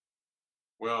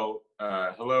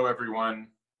Hello everyone.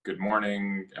 Good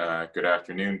morning, good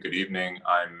afternoon, good evening.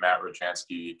 I'm Matt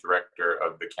Rojansky, director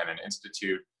of the Kennan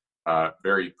Institute.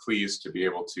 Very pleased to be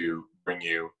able to bring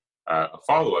you a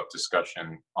follow-up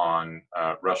discussion on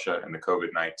Russia and the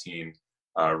COVID-19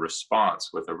 response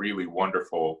with a really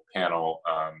wonderful panel,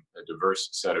 a diverse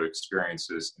set of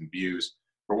experiences and views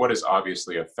for what is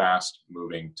obviously a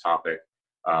fast-moving topic,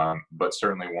 but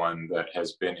certainly one that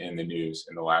has been in the news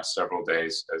in the last several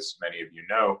days. As many of you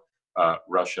know,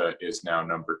 Russia is now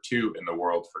number 2 in the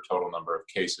world for total number of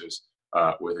cases,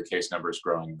 with the case numbers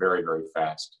growing very, very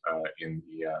fast in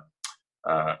the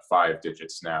 5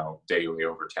 digits now, daily,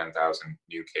 over 10,000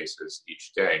 new cases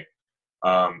each day.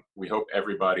 We hope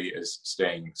everybody is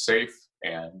staying safe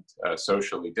and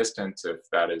socially distant, if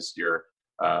that is your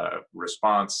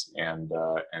response, and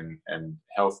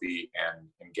healthy and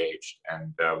engaged.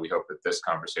 And we hope that this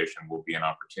conversation will be an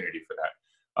opportunity for that.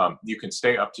 You can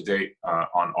stay up to date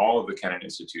on all of the Kennan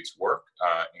Institute's work,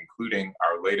 including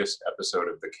our latest episode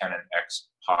of the Kennan X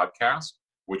podcast,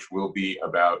 which will be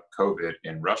about COVID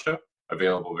in Russia,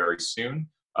 available very soon,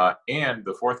 and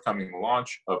the forthcoming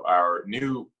launch of our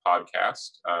new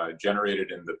podcast,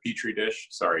 generated in the Petri dish,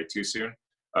 sorry, too soon,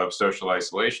 of social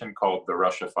isolation, called the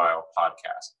Russia File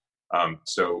podcast.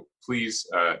 So please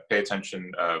pay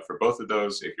attention for both of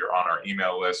those. If you're on our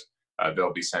email list,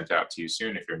 they'll be sent out to you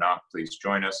soon. If you're not, please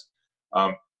join us.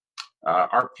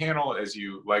 Our panel, as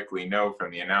you likely know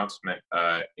from the announcement,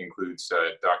 includes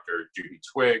Dr. Judy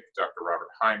Twigg, Dr. Robert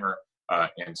Heimer,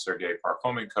 and Sergey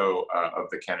Parkhomenko of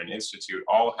the Kennan Institute.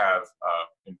 All have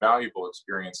invaluable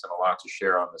experience and a lot to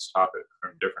share on this topic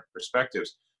from different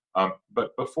perspectives.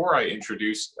 But before I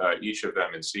introduce each of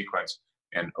them in sequence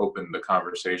and open the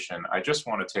conversation, I just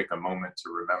want to take a moment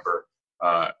to remember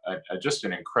just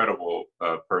an incredible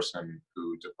person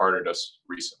who departed us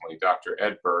recently, Dr.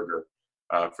 Ed Berger.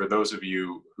 For those of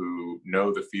you who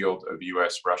know the field of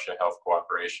U.S.-Russia health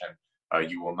cooperation,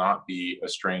 you will not be a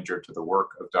stranger to the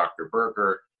work of Dr.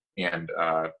 Berger and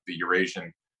the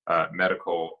Eurasian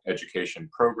medical education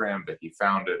program that he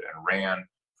founded and ran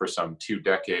for some 2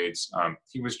 decades.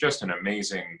 He was just an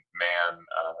amazing man.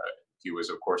 He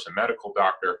was, of course, a medical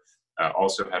doctor,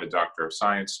 also had a Doctor of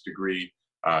Science degree,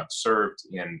 served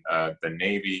in the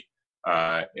Navy,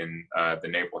 in the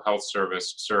Naval Health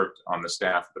Service, served on the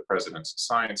staff of the President's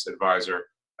Science Advisor,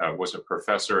 was a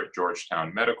professor at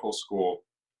Georgetown Medical School,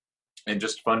 and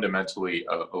just fundamentally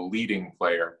a leading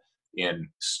player in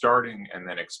starting and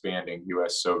then expanding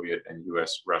U.S.-Soviet and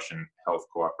U.S.-Russian health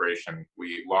cooperation.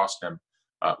 We lost him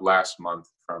last month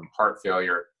from heart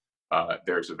failure.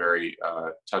 There's a very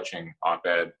touching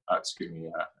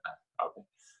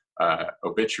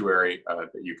obituary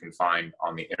that you can find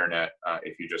on the internet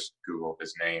if you just Google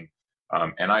his name.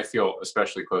 And I feel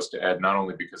especially close to Ed, not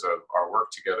only because of our work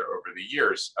together over the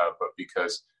years, but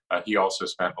because he also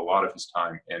spent a lot of his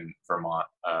time in Vermont,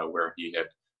 where he had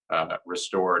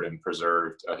restored and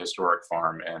preserved a historic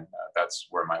farm, and that's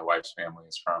where my wife's family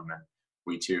is from, and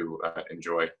we too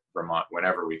enjoy Vermont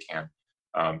whenever we can.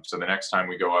 So the next time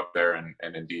we go up there, and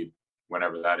indeed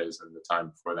whenever that is, and the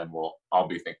time before then, I'll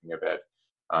be thinking of Ed.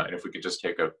 And if we could just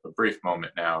take a brief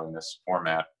moment now in this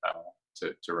format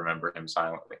to remember him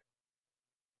silently.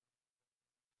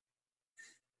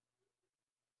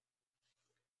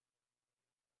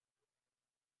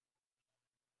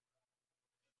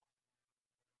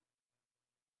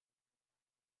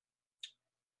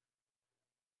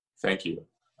 Thank you.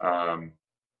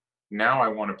 Now I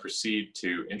want to proceed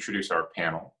to introduce our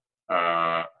panel.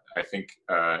 I think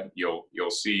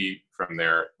you'll see from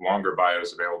their longer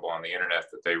bios available on the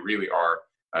internet that they really are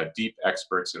deep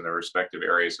experts in their respective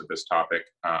areas of this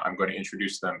topic. I'm going to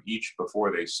introduce them each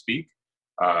before they speak.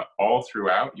 All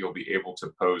throughout, you'll be able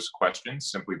to pose questions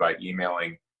simply by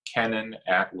emailing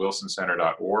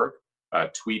kennan@wilsoncenter.org,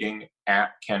 tweeting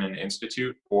 @Kennan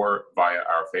Institute, or via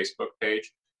our Facebook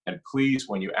page. And please,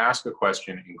 when you ask a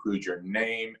question, include your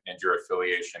name and your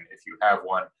affiliation if you have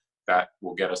one. That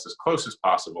will get us as close as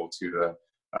possible to the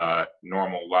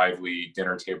normal, lively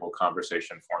dinner table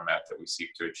conversation format that we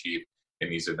seek to achieve in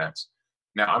these events.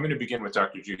 Now, I'm going to begin with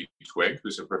Dr. Judy Twigg,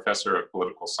 who's a professor of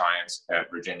political science at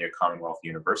Virginia Commonwealth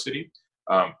University.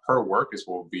 Her work, as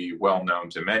will be well known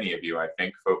to many of you, I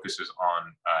think, focuses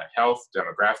on health,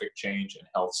 demographic change, and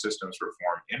health systems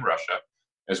reform in Russia,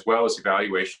 as well as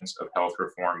evaluations of health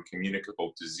reform,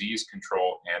 communicable disease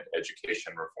control, and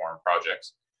education reform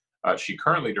projects. She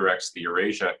currently directs the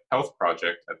Eurasia Health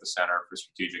Project at the Center for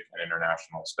Strategic and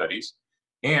International Studies,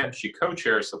 and she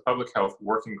co-chairs the Public Health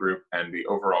Working Group and the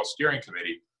overall steering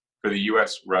committee for the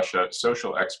U.S.-Russia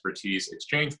Social Expertise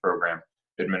Exchange Program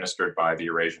administered by the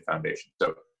Eurasia Foundation.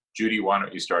 So, Judy, why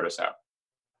don't you start us out?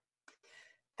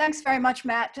 Thanks very much,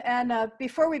 Matt. And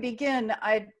before we begin,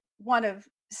 I want to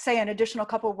say an additional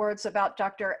couple words about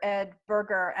Dr. Ed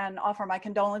Berger and offer my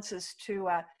condolences to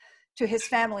his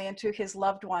family and to his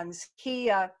loved ones. He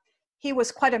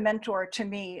was quite a mentor to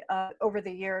me over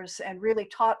the years and really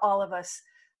taught all of us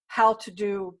how to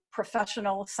do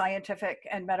professional, scientific,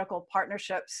 and medical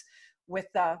partnerships with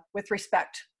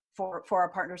respect for our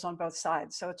partners on both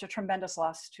sides. So it's a tremendous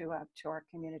loss to our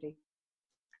community.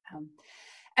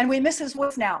 And we miss his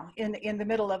voice now in the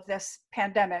middle of this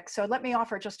pandemic. So let me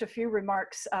offer just a few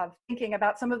remarks of thinking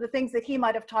about some of the things that he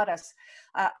might have taught us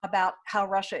about how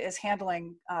Russia is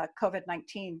handling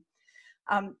COVID-19.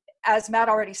 As Matt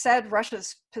already said,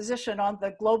 Russia's position on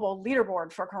the global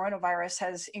leaderboard for coronavirus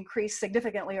has increased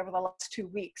significantly over the last 2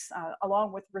 weeks.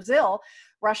 Along with Brazil,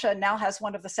 Russia now has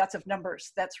one of the sets of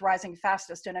numbers that's rising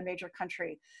fastest in a major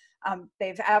country.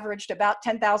 They've averaged about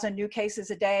 10,000 new cases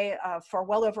a day for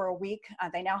well over a week.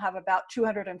 They now have about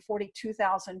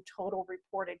 242,000 total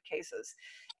reported cases.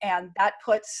 And that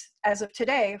puts, as of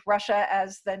today, Russia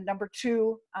as the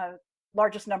 #2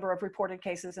 largest number of reported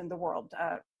cases in the world,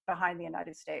 behind the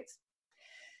United States.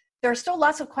 There are still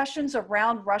lots of questions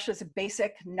around Russia's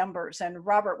basic numbers, and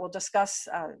Robert will discuss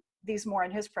these more in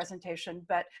his presentation,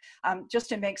 but just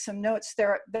to make some notes,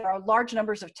 there are large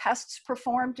numbers of tests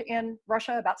performed in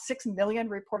Russia, about 6 million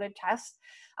reported tests,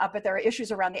 but there are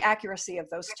issues around the accuracy of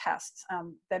those tests.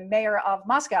 The mayor of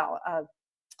Moscow,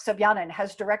 Sobyanin,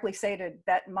 has directly stated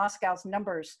that Moscow's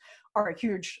numbers are a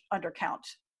huge undercount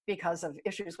because of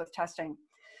issues with testing.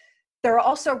 There are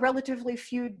also relatively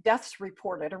few deaths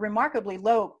reported, a remarkably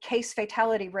low case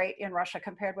fatality rate in Russia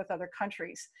compared with other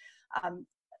countries.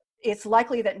 It's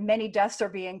likely that many deaths are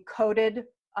being coded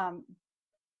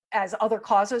as other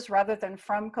causes rather than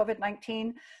from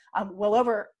COVID-19.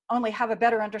 We'll only have a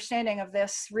better understanding of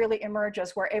this really emerge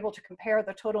as we're able to compare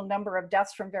the total number of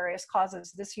deaths from various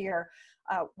causes this year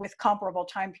with comparable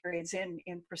time periods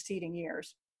in preceding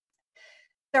years.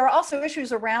 There are also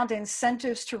issues around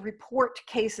incentives to report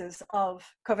cases of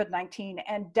COVID-19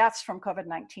 and deaths from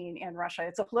COVID-19 in Russia.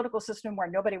 It's a political system where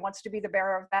nobody wants to be the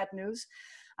bearer of bad news.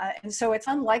 And so it's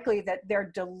unlikely that they're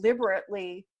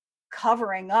deliberately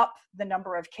covering up the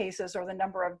number of cases or the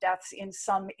number of deaths in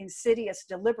some insidious,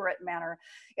 deliberate manner.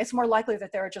 It's more likely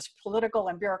that there are just political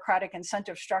and bureaucratic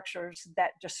incentive structures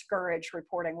that discourage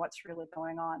reporting what's really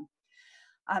going on.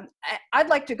 I'd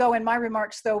like to go in my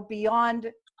remarks, though,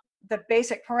 beyond the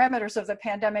basic parameters of the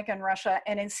pandemic in Russia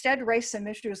and instead raise some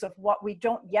issues of what we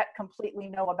don't yet completely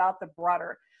know about the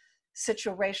broader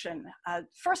situation.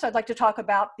 First, I'd like to talk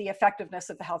about the effectiveness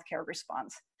of the healthcare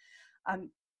response.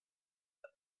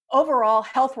 Overall,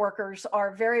 health workers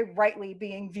are very rightly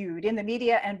being viewed in the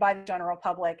media and by the general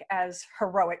public as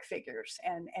heroic figures,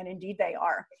 and indeed they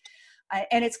are.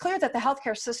 And it's clear that the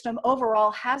healthcare system overall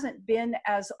hasn't been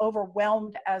as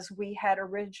overwhelmed as we had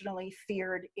originally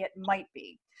feared it might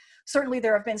be. Certainly,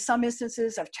 there have been some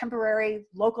instances of temporary,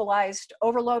 localized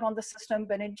overload on the system,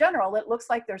 but in general, it looks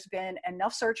like there's been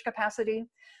enough surge capacity.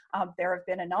 There have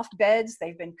been enough beds.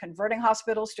 They've been converting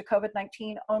hospitals to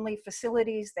COVID-19 only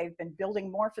facilities. They've been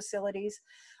building more facilities.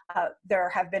 There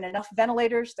have been enough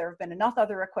ventilators. There have been enough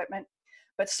other equipment.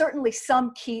 But certainly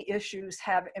some key issues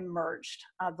have emerged.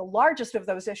 The largest of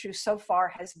those issues so far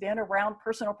has been around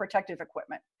personal protective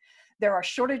equipment. There are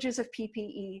shortages of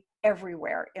PPE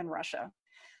everywhere in Russia.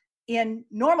 In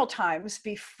normal times,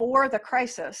 before the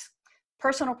crisis,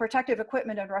 personal protective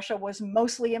equipment in Russia was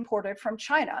mostly imported from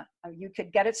China. You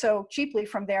could get it so cheaply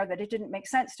from there that it didn't make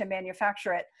sense to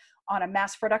manufacture it on a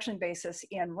mass production basis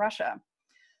in Russia.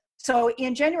 So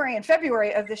in January and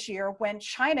February of this year, when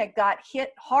China got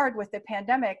hit hard with the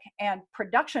pandemic and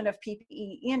production of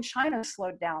PPE in China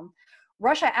slowed down,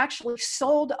 Russia actually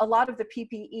sold a lot of the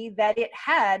PPE that it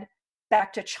had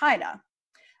back to China.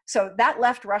 So that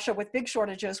left Russia with big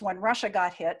shortages when Russia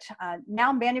got hit.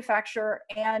 Now manufacture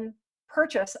and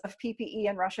purchase of PPE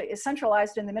in Russia is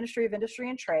centralized in the Ministry of Industry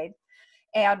and Trade.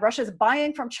 And Russia is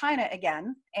buying from China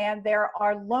again, and there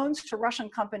are loans to Russian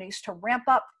companies to ramp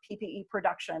up PPE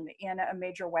production in a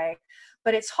major way.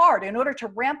 But it's hard. In order to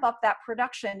ramp up that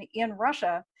production in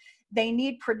Russia, they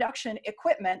need production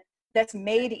equipment that's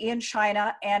made in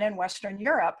China and in Western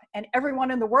Europe. And everyone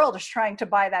in the world is trying to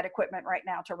buy that equipment right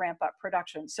now to ramp up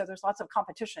production. So there's lots of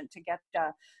competition to get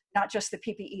not just the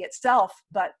PPE itself,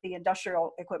 but the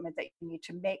industrial equipment that you need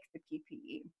to make the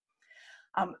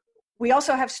PPE. We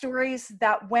also have stories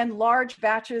that when large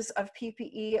batches of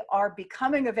PPE are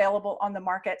becoming available on the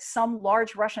market, some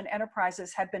large Russian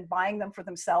enterprises have been buying them for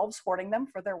themselves, hoarding them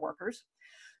for their workers.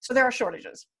 So there are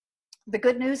shortages. The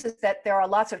good news is that there are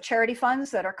lots of charity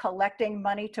funds that are collecting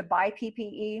money to buy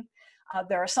PPE.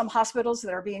 There are some hospitals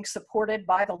that are being supported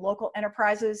by the local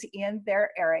enterprises in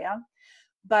their area.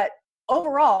 But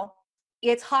overall,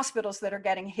 it's hospitals that are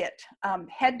getting hit.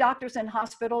 Head doctors in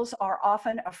hospitals are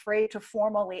often afraid to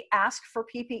formally ask for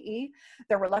PPE.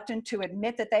 They're reluctant to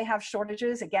admit that they have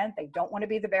shortages. Again, they don't want to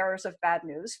be the bearers of bad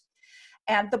news.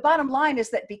 And the bottom line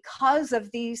is that because of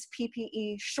these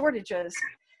PPE shortages,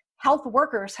 health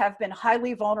workers have been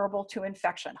highly vulnerable to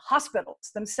infection. Hospitals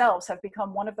themselves have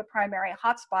become one of the primary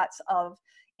hotspots of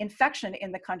infection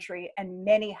in the country, and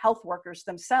many health workers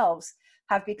themselves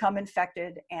have become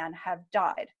infected and have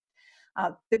died.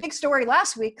 The big story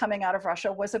last week coming out of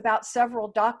Russia was about several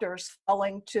doctors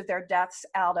falling to their deaths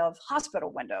out of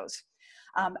hospital windows.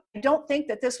 I don't think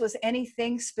that this was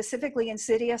anything specifically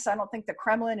insidious. I don't think the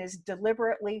Kremlin is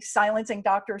deliberately silencing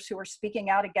doctors who are speaking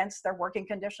out against their working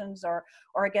conditions or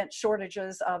against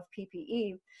shortages of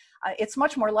PPE. It's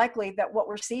much more likely that what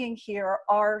we're seeing here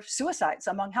are suicides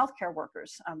among healthcare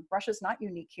workers. Russia's not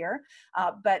unique here,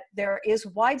 but there is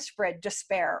widespread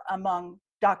despair among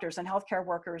doctors and healthcare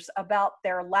workers about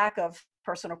their lack of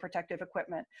personal protective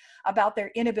equipment, about their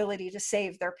inability to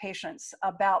save their patients,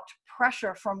 about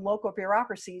pressure from local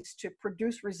bureaucracies to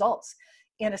produce results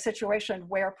in a situation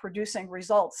where producing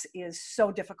results is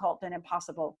so difficult and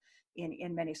impossible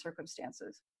in many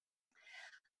circumstances.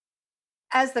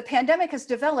 As the pandemic has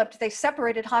developed, they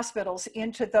separated hospitals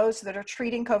into those that are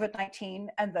treating COVID-19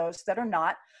 and those that are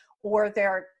not, or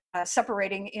they're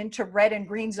separating into red and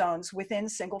green zones within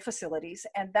single facilities,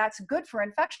 and that's good for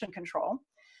infection control.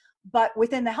 But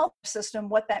within the health system,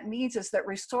 what that means is that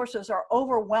resources are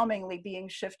overwhelmingly being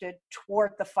shifted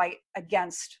toward the fight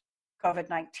against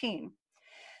COVID-19.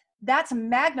 That's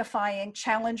magnifying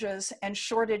challenges and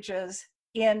shortages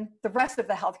in the rest of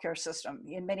the healthcare system.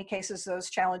 In many cases, those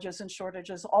challenges and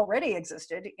shortages already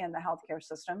existed in the healthcare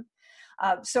system.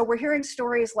 So we're hearing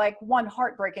stories like one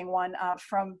heartbreaking one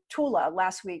from Tula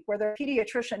last week, where there's a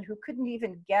pediatrician who couldn't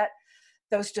even get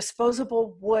those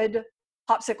disposable wood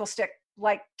popsicle stick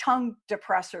like tongue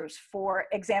depressors for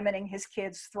examining his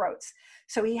kids' throats.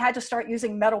 So he had to start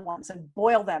using metal ones and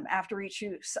boil them after each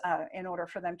use in order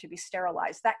for them to be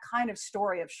sterilized. That kind of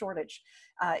story of shortage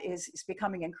is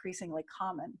becoming increasingly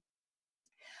common.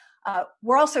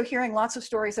 We're also hearing lots of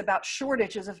stories about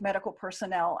shortages of medical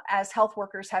personnel as health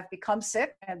workers have become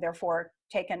sick and therefore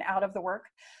taken out of the work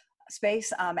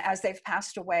space as they've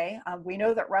passed away. We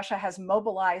know that Russia has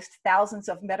mobilized thousands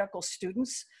of medical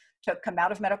students to come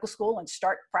out of medical school and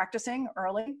start practicing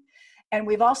early. And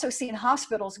we've also seen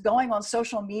hospitals going on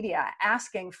social media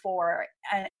asking for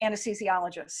an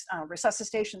anesthesiologist,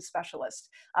 resuscitation specialist,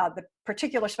 the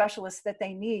particular specialists that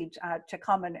they need to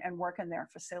come and work in their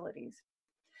facilities.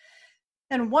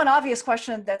 And one obvious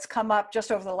question that's come up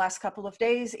just over the last couple of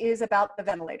days is about the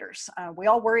ventilators. We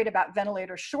all worried about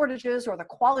ventilator shortages or the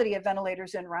quality of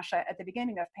ventilators in Russia at the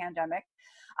beginning of the pandemic.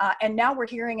 And now we're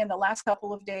hearing in the last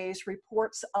couple of days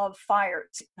reports of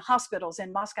fires in hospitals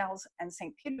in Moscow and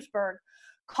St. Petersburg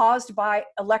caused by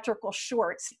electrical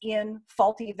shorts in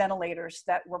faulty ventilators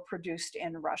that were produced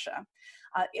in Russia.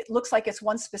 It looks like it's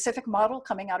one specific model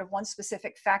coming out of one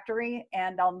specific factory,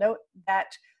 and I'll note that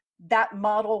that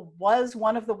model was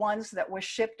one of the ones that was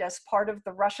shipped as part of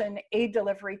the Russian aid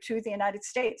delivery to the United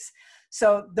States.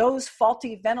 So those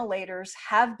faulty ventilators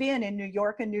have been in New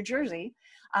York and New Jersey,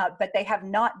 but they have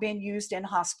not been used in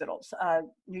hospitals.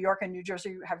 New York and New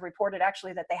Jersey have reported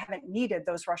actually that they haven't needed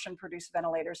those Russian-produced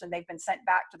ventilators, and they've been sent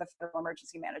back to the Federal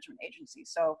Emergency Management Agency.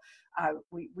 So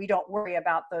we don't worry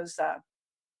about those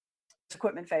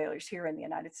equipment failures here in the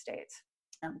United States.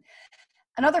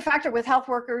 Another factor with health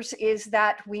workers is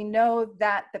that we know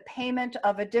that the payment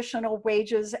of additional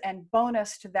wages and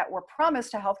bonus that were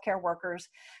promised to healthcare workers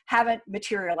haven't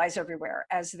materialized everywhere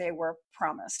as they were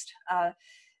promised.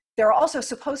 There are also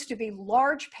supposed to be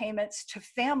large payments to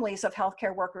families of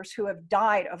healthcare workers who have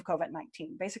died of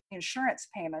COVID-19, basically insurance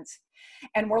payments.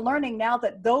 And we're learning now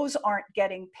that those aren't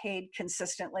getting paid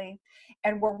consistently.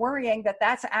 And we're worrying that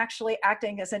that's actually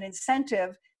acting as an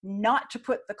incentive not to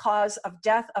put the cause of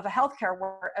death of a healthcare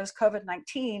worker as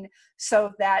COVID-19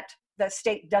 so that the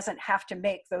state doesn't have to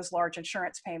make those large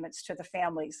insurance payments to the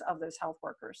families of those health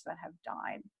workers that have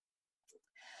died.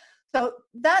 So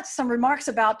that's some remarks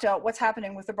about what's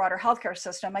happening with the broader healthcare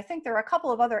system. I think there are a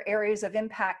couple of other areas of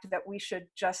impact that we should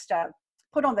just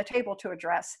put on the table to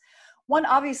address. One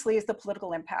obviously is the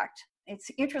political impact. It's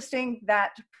interesting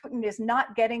that Putin is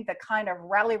not getting the kind of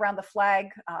rally around the flag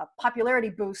popularity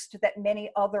boost that many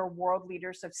other world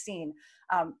leaders have seen,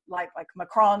 like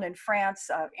Macron in France,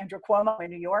 Andrew Cuomo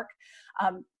in New York.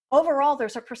 Overall,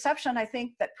 there's a perception, I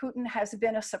think, that Putin has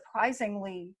been a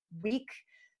surprisingly weak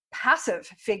passive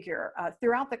figure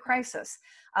throughout the crisis.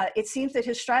 It seems that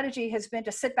his strategy has been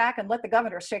to sit back and let the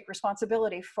governors take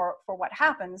responsibility for what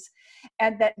happens,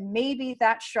 and that maybe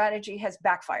that strategy has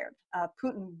backfired.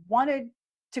 Putin wanted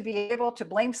to be able to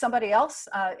blame somebody else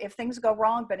if things go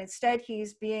wrong, but instead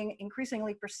he's being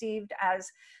increasingly perceived as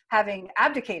having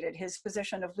abdicated his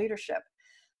position of leadership.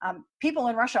 People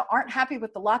in Russia aren't happy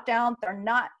with the lockdown. They're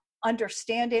not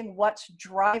understanding what's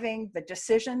driving the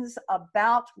decisions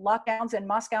about lockdowns in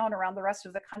Moscow and around the rest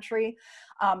of the country.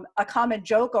 A common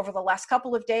joke over the last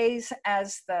couple of days,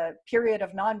 as the period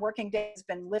of non-working days has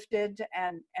been lifted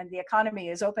and the economy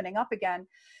is opening up again,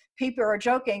 people are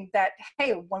joking that,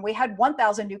 hey, when we had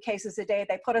 1,000 new cases a day,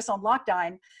 they put us on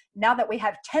lockdown. Now that we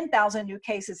have 10,000 new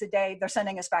cases a day, they're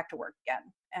sending us back to work again.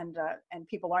 And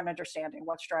people aren't understanding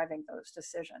what's driving those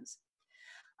decisions.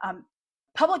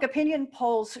 Public opinion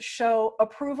polls show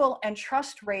approval and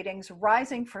trust ratings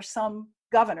rising for some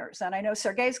governors. And I know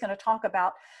Sergey's going to talk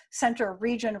about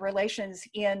center-region relations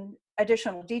in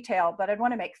additional detail, but I'd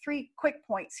want to make 3 quick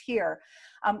points here.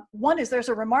 One is there's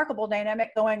a remarkable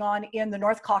dynamic going on in the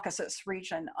North Caucasus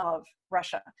region of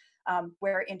Russia,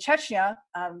 where in Chechnya,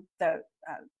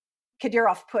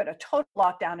 Kadyrov put a total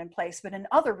lockdown in place, but in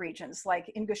other regions like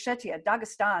Ingushetia,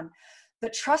 Dagestan, the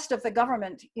trust of the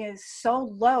government is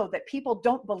so low that people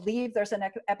don't believe there's an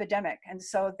epidemic. And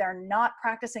so they're not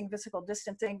practicing physical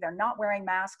distancing, they're not wearing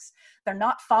masks, they're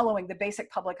not following the basic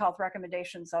public health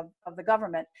recommendations of the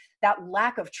government. That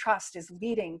lack of trust is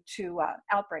leading to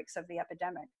outbreaks of the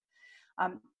epidemic.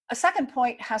 A second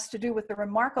point has to do with the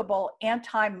remarkable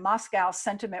anti-Moscow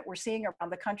sentiment we're seeing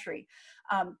around the country.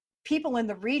 People in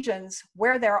the regions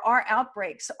where there are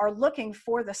outbreaks are looking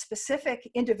for the specific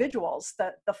individuals,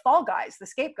 the fall guys, the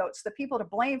scapegoats, the people to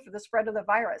blame for the spread of the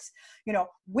virus. You know,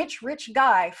 which rich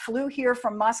guy flew here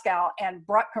from Moscow and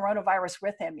brought coronavirus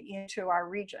with him into our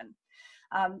region?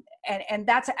 And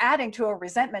that's adding to a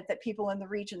resentment that people in the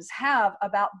regions have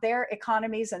about their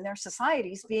economies and their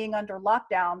societies being under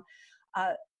lockdown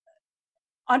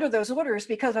under those orders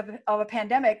because of a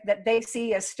pandemic that they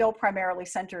see as still primarily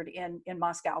centered in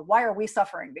Moscow. Why are we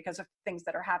suffering because of things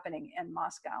that are happening in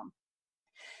Moscow?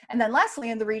 And then lastly,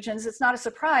 in the regions, it's not a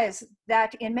surprise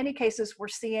that in many cases we're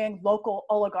seeing local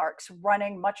oligarchs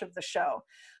running much of the show.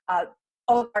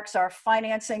 Oligarchs are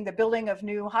financing the building of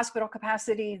new hospital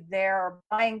capacity, they're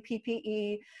buying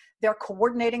PPE, they're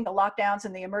coordinating the lockdowns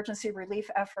and the emergency relief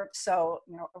efforts. So,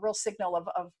 you know, a real signal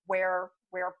of where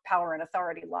power and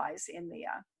authority lies in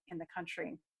the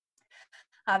country.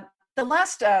 The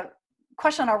last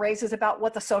question I'll raise is about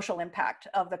what the social impact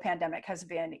of the pandemic has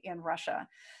been in Russia.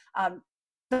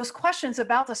 Those questions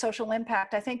about the social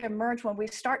impact, I think, emerge when we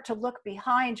start to look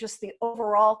behind just the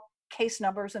overall case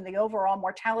numbers and the overall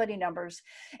mortality numbers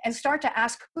and start to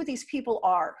ask who these people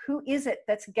are. Who is it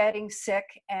that's getting sick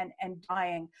and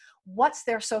dying? What's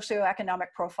their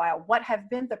socioeconomic profile? What have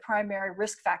been the primary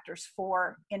risk factors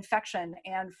for infection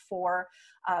and for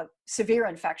severe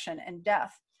infection and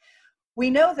death? We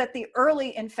know that the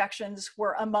early infections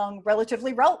were among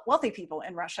relatively wealthy people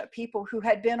in Russia, people who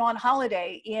had been on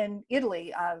holiday in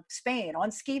Italy, Spain, on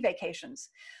ski vacations.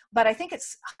 But I think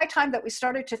it's high time that we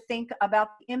started to think about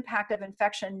the impact of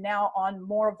infection now on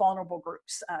more vulnerable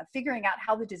groups, figuring out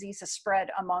how the disease is spread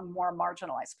among more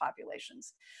marginalized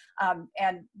populations.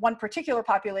 And one particular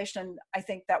population I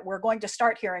think that we're going to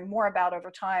start hearing more about over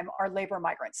time are labor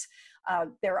migrants.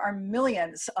 There are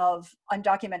millions of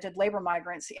undocumented labor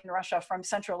migrants in Russia from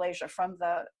Central Asia, from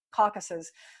the Caucasus,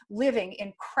 living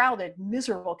in crowded,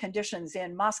 miserable conditions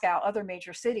in Moscow, other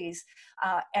major cities,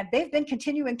 and they've been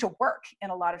continuing to work in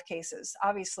a lot of cases,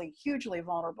 obviously hugely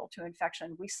vulnerable to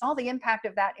infection. We saw the impact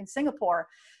of that in Singapore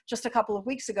just a couple of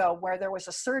weeks ago, where there was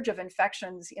a surge of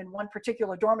infections in one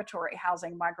particular dormitory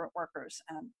housing migrant workers.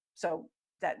 So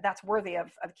that's worthy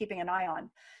of keeping an eye on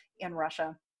in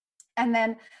Russia. And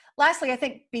then lastly, I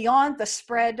think beyond the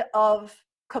spread of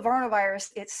coronavirus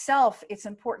itself, it's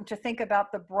important to think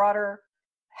about the broader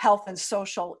health and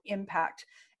social impact.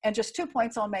 And just 2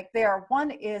 points I'll make there.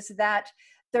 One is that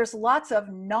there's lots of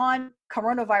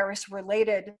non-coronavirus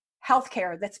related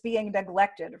healthcare that's being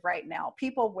neglected right now.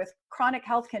 People with chronic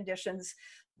health conditions,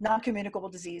 non-communicable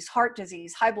disease, heart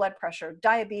disease, high blood pressure,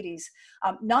 diabetes.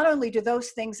 Not only do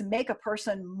those things make a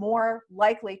person more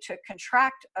likely to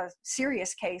contract a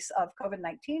serious case of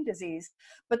COVID-19 disease,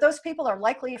 but those people are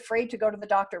likely afraid to go to the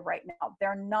doctor right now.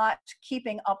 They're not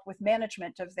keeping up with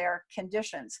management of their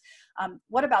conditions.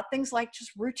 What about things like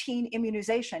just routine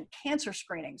immunization, cancer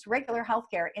screenings, regular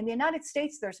healthcare? In the United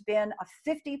States, there's been a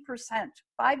 50%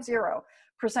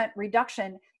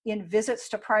 reduction in visits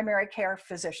to primary care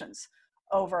physicians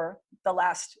over the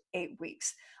last 8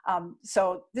 weeks.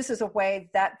 So this is a way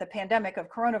that the pandemic of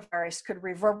coronavirus could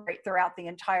reverberate throughout the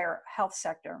entire health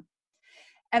sector.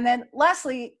 And then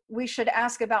lastly, we should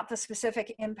ask about the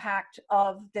specific impact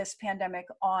of this pandemic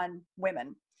on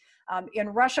women. In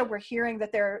Russia, we're hearing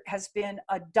that there has been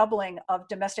a doubling of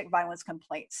domestic violence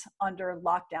complaints under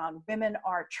lockdown. Women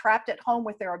are trapped at home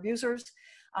with their abusers.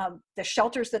 The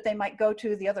shelters that they might go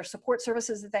to, the other support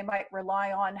services that they might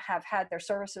rely on have had their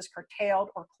services curtailed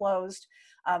or closed.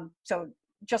 So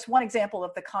just one example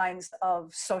of the kinds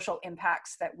of social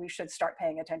impacts that we should start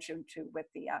paying attention to with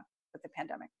the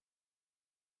pandemic.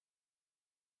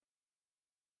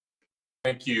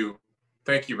 Thank you.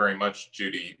 Thank you very much,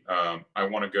 Judy. I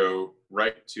want to go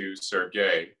right to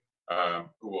Sergey,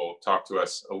 who will talk to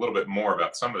us a little bit more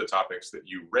about some of the topics that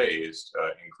you raised,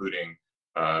 including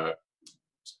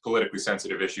politically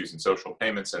sensitive issues in social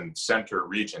payments and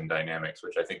center-region dynamics,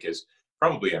 which I think is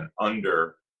probably an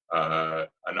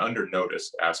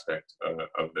under-noticed aspect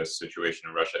of this situation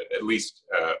in Russia, at least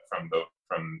from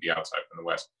the outside, from the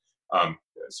West.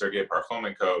 Sergey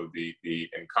Parkhomenko, the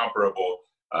incomparable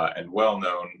and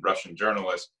well-known Russian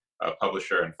journalist,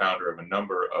 publisher, and founder of a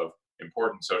number of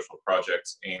important social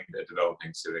projects aimed at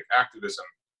developing civic activism,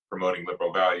 promoting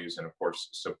liberal values, and of course,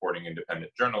 supporting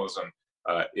independent journalism,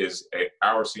 is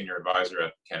our senior advisor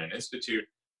at the Kennan Institute,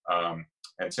 and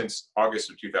since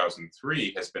August of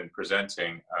 2003 has been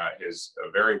presenting his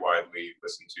very widely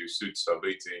listened to Sud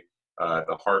Stolitsy,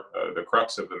 the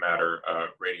crux of the matter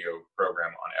radio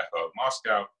program on Echo of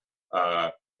Moscow,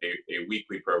 a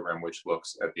weekly program which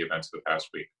looks at the events of the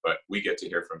past week. But we get to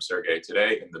hear from Sergey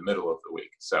today in the middle of the week.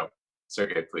 So,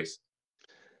 Sergey, please.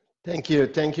 Thank you,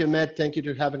 Matt. Thank you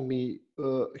for having me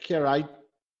here. I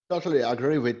totally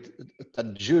agree with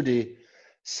what Judy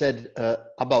said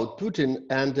about Putin,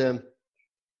 and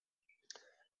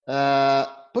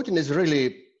Putin is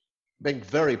really being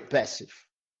very passive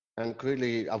and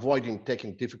really avoiding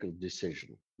taking difficult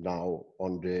decisions now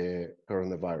on the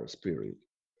coronavirus period.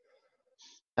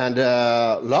 And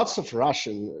lots of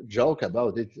Russians joke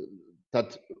about it,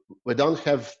 that we don't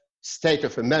have state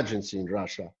of emergency in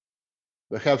Russia.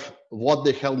 We have what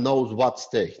the hell knows what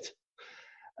state.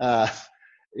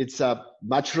 It's a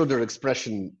much ruder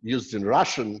expression used in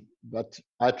Russian, but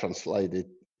I translate it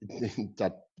in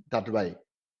that way.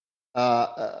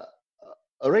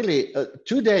 Really,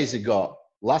 2 days ago,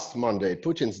 last Monday,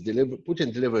 Putin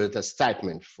delivered a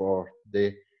statement for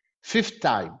the fifth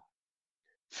time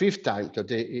to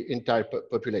the entire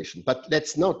population. But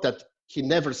let's note that he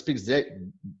never speaks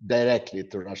directly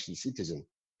to Russian citizens.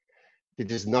 It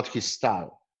is not his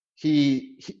style.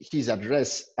 His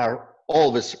addresses are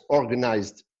always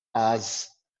organized as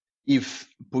if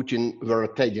Putin were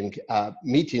taking a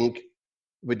meeting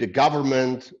with the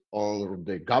government or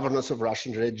the governors of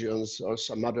Russian regions or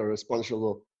some other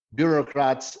responsible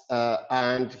bureaucrats,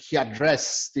 and he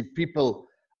addressed the people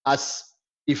as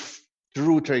if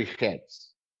through their heads.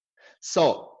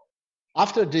 So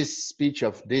after this speech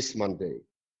of this Monday,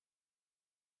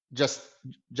 just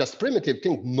primitive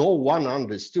thing, no one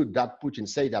understood that Putin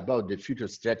said about the future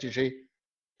strategy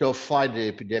to fight the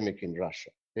epidemic in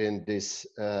Russia in this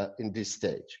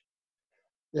stage.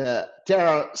 There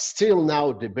are still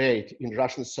now debate in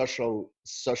Russian social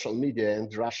media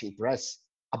and Russian press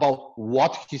about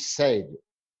what he said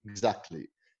exactly,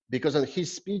 because in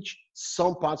his speech,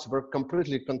 some parts were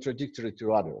completely contradictory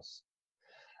to others.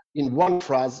 In one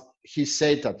phrase, he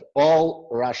said that all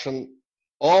Russian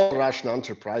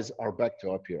enterprises are back to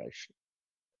operation.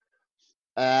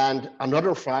 And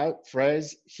another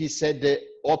phrase, he said the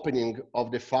opening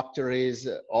of the factories,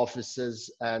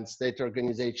 offices, and state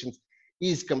organizations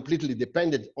is completely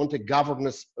dependent on the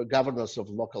governors of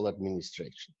local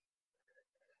administration.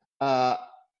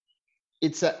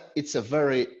 It's a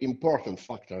very important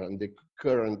factor in the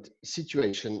current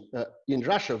situation. In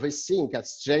Russia, we're seeing a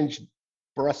strange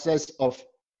process of,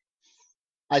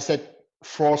 I said,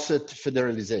 forced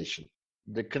federalization.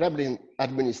 The Kremlin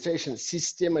administration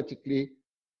systematically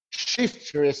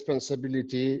shifts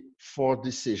responsibility for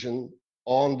decision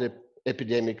on the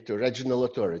epidemic to regional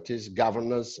authorities,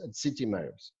 governors, and city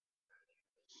mayors.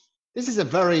 This is a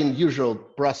very unusual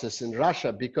process in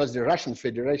Russia because the Russian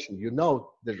Federation,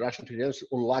 the Russian Federation,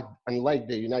 unlike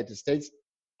the United States,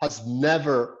 has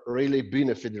never really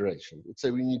been a federation. It's a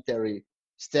unitary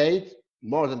state.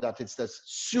 More than that, it's a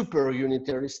super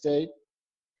unitary state.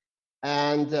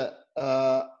 And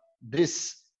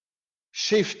this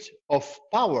shift of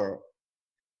power,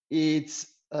 it's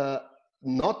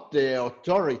not the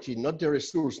authority, not the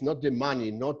resource, not the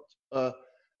money, not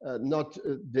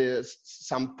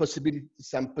some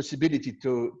possibility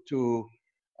to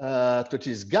to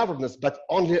this governance, but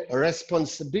only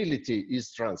responsibility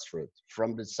is transferred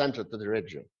from the center to the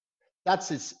region.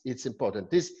 It's important.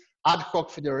 This ad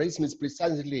hoc federalism is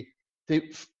precisely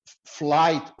the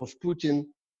flight of Putin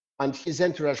and his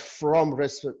entourage from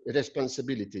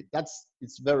responsibility.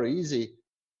 It's very easy.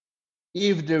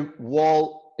 If the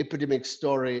whole epidemic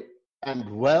story ends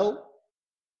well,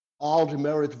 all the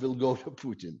merit will go to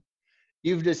Putin.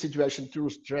 If the situation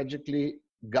turns tragically,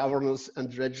 governance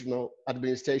and regional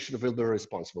administration will be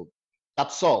responsible.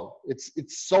 That's all.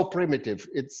 It's so primitive.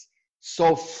 It's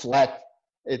so flat.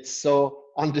 It's so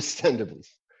understandable.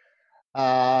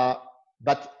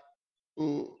 But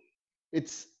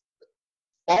it's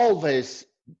always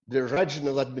the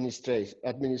regional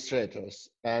administrators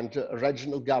and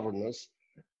regional governors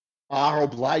are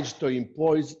obliged to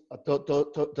impose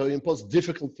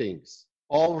difficult things,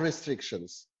 all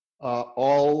restrictions,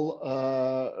 all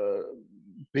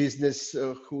business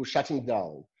who shutting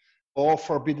down, or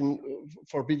forbidding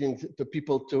the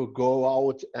people to go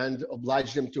out and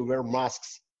oblige them to wear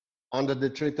masks under the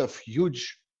threat of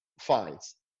huge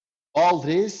fines. All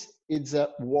this is a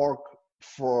work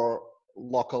for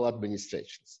local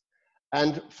administrations.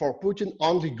 And for Putin,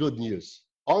 only good news.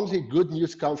 Only good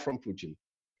news comes from Putin.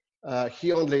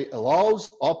 He only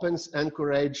allows, opens,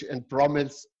 encourages, and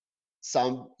promises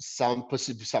some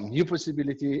new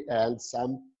possibility and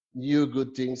some new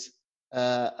good things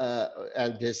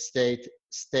and the state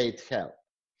help.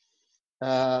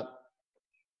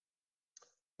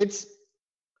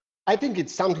 I think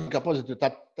it's something opposite to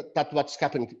that what's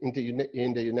happened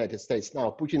in the United States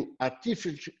now. Putin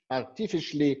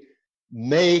artificially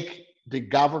make the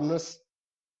governors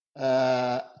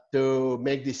to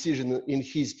make decisions in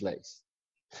his place.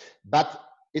 But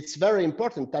it's very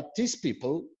important that these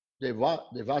people, there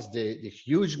was the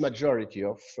huge majority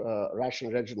of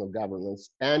Russian regional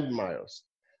governments and mayors,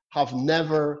 have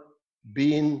never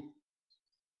been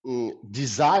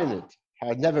designed,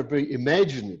 have never been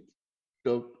imagined,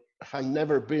 have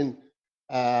never been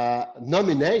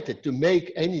nominated to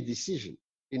make any decision.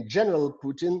 In general,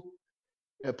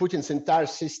 Putin's entire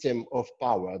system of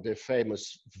power, the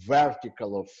famous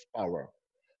vertical of power,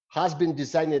 has been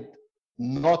designed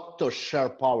not to share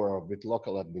power with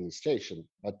local administration,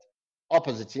 but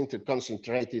opposite thing, to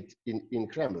concentrate it in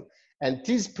Kremlin. And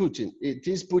this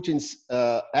Putin's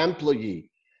employee,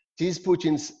 this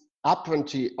Putin's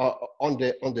apprentice on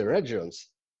the regions,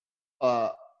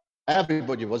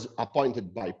 everybody was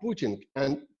appointed by Putin,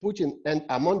 and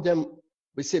among them,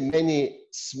 we see many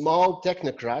small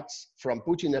technocrats from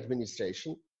Putin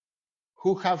administration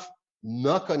who have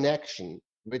no connection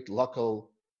with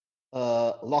local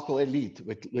elite,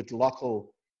 with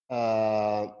local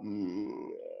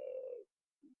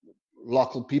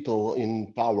people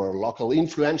in power, local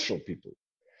influential people,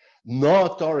 no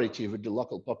authority with the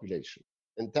local population,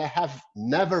 and they have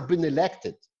never been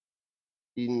elected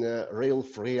in a real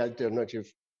free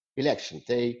alternative election.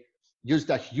 They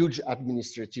used a huge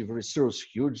administrative resource,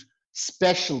 huge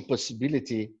special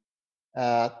possibility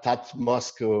that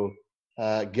Moscow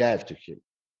gave to him.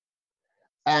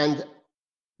 And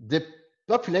the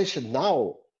population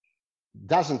now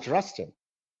doesn't trust him.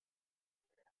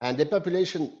 And the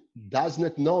population does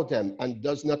not know them and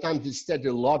does not understand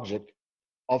the logic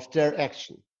of their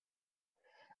action.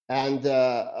 And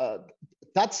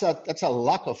that's a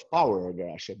lack of power in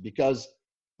Russia, because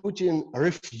Putin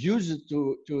refuses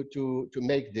to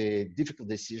make the difficult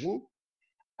decision,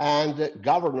 and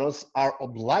governors are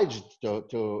obliged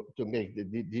to make the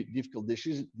difficult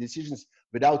decisions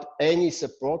without any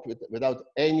support, without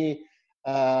any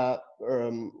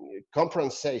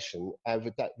compensation,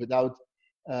 without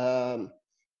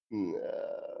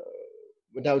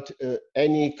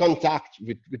any contact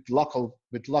with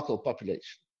local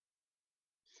population.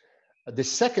 The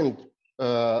second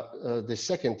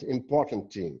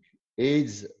important thing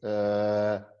is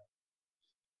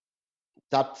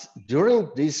that during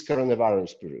this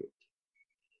coronavirus period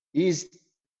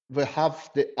we have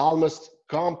the almost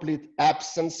complete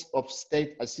absence of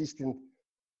state assistance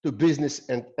to business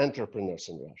and entrepreneurs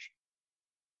in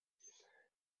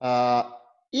Russia.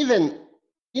 Even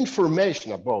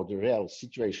information about the real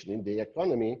situation in the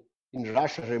economy in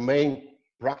Russia remain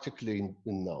practically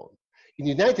unknown. In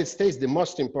the United States, the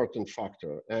most important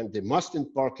factor and the most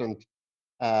important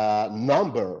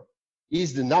number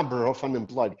is the number of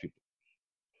unemployed people.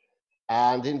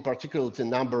 And in particular, the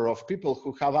number of people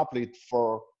who have applied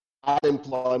for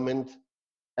unemployment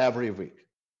every week.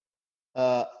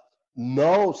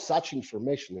 No such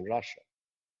information in Russia.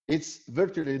 It's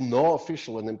virtually no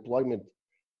official unemployment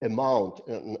amount,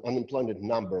 unemployment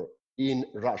number in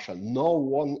Russia. No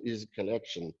one is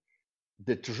collection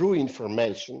the true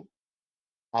information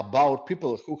about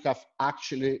people who have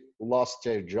actually lost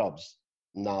their jobs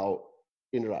now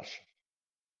in Russia.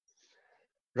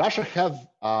 Russia have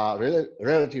a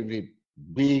relatively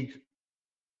big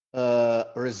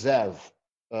reserve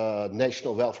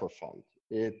national welfare fund.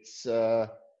 It's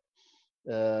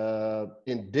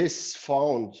in this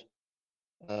fund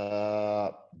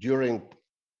during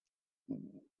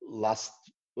last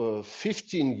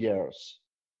 15 years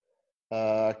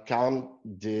come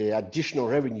the additional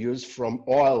revenues from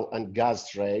oil and gas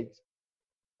trade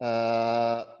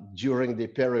during the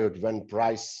period when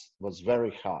price was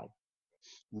very high.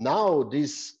 Now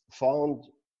this fund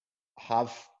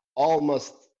have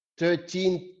almost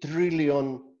 13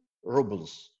 trillion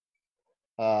rubles.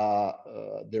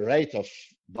 The rate of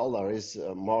dollar is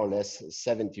more or less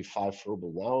 75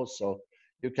 ruble now, so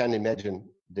you can imagine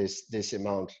this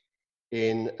amount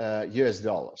in US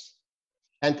dollars.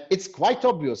 And it's quite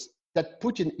obvious that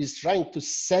Putin is trying to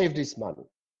save this money,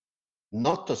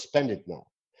 not to spend it now,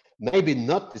 maybe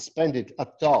not to spend it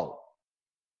at all,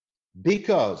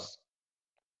 because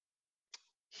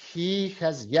he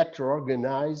has yet to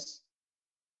organize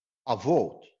a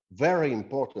vote, very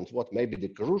important vote, maybe the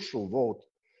crucial vote,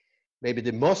 maybe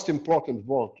the most important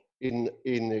vote in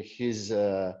his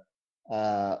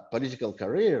political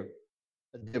career,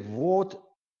 the vote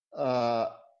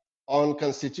on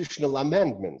constitutional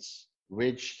amendments,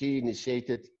 which he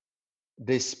initiated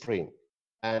this spring.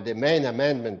 And the main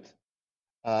amendment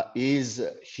is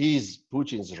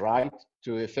Putin's right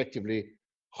to effectively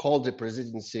hold the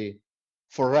presidency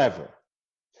forever.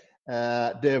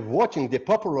 The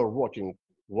popular voting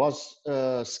was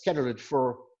scheduled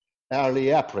for early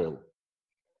April,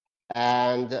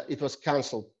 and it was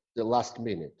cancelled the last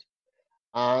minute.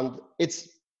 And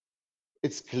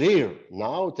it's clear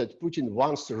now that Putin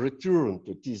wants to return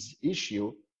to this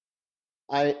issue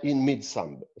in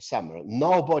mid-summer.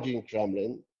 Nobody in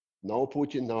Kremlin, no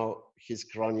Putin, no his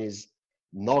cronies,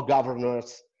 no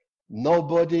governors,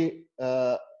 nobody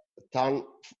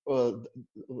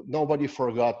nobody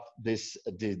forgot this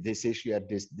issue and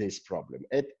this problem.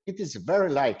 It is very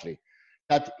likely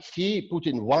that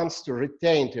Putin wants to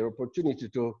retain the opportunity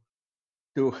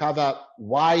to have a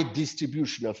wide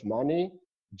distribution of money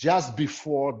just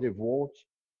before the vote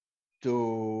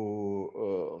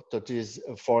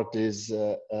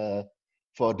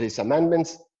for these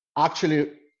amendments,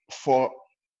 actually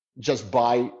just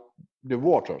by the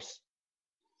voters.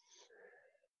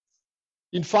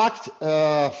 In fact,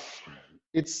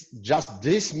 it's just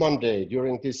this Monday,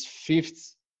 during this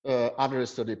fifth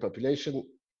address to the population,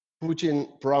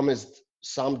 Putin promised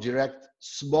some direct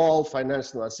small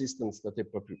financial assistance to the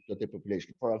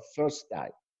population for the first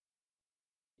time.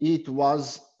 It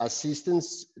was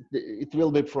assistance, it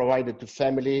will be provided to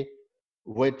family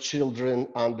with children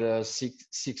under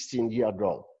 16 years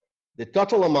old. The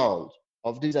total amount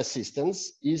of this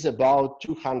assistance is about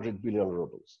 200 billion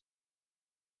rubles.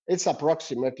 It's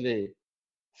approximately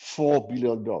 $4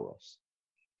 billion.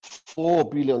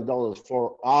 $4 billion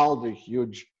for all the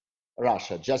huge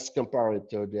Russia. Just compare it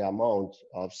to the amount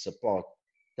of support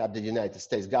that the United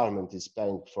States government is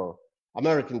paying for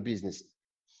American business.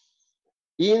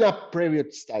 In a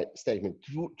previous statement,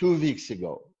 two weeks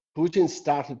ago, Putin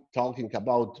started talking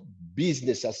about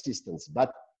business assistance,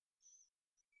 but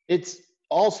it's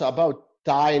also about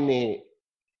tiny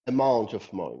amount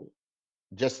of money,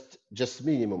 just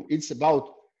minimum. It's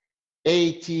about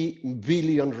 80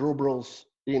 billion rubles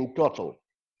in total.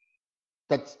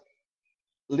 That's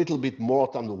a little bit more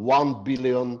than $1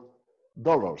 billion.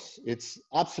 It's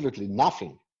absolutely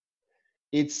nothing.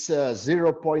 It's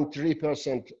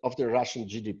 0.3% of the Russian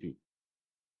GDP,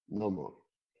 no more.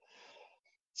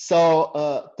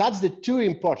 So that's the two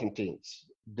important things.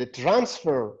 The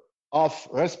transfer of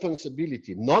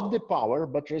responsibility, not the power,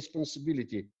 but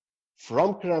responsibility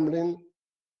from Kremlin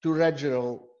to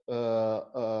regional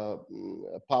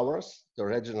powers, to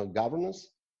regional governance,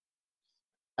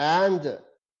 and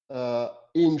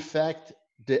in fact,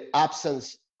 the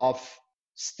absence of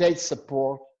state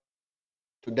support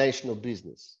to national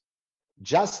business.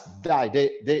 Just die.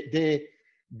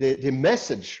 The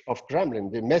message of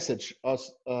Kremlin, the message of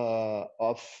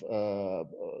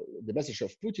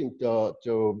Putin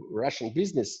to Russian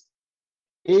business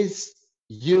is,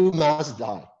 you must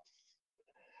die.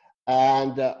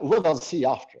 And we will see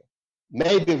after.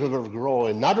 Maybe we will grow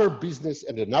another business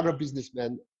and another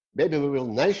businessman. Maybe we will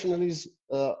nationalize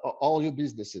all your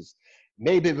businesses.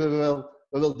 Maybe we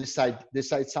will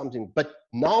decide something. But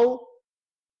now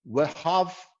we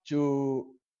have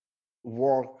to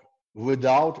work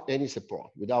without any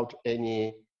support, without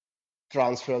any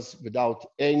transfers, without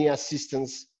any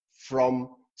assistance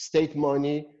from state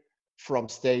money, from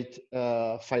state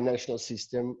financial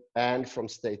system, and from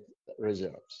state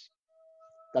reserves.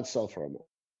 That's all for a moment.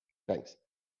 Thanks.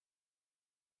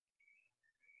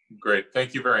 Great.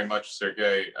 Thank you very much,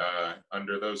 Sergey.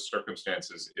 Under those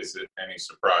circumstances, is it any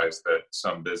surprise that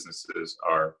some businesses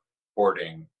are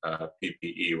hoarding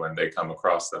PPE when they come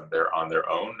across them? They're on their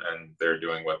own and they're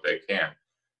doing what they can.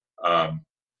 I'm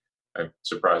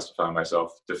surprised to find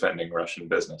myself defending Russian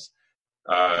business.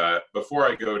 Before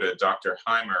I go to Dr.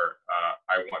 Heimer,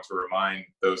 I want to remind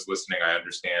those listening, I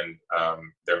understand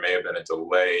there may have been a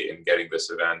delay in getting this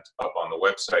event up on the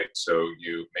website, so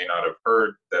you may not have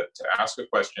heard that to ask a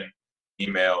question,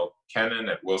 email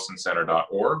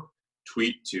kennan@wilsoncenter.org,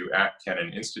 tweet to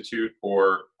 @Kennan Institute,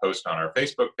 or post on our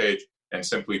Facebook page, and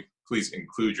simply please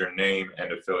include your name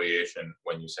and affiliation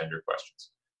when you send your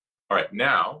questions. All right,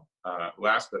 now,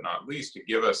 last but not least, to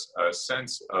give us a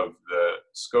sense of the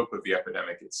scope of the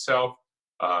epidemic itself,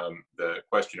 the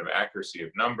question of accuracy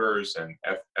of numbers and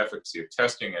efficacy of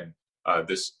testing, and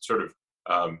this sort of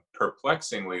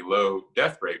perplexingly low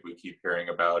death rate we keep hearing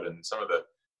about, and some of the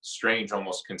strange,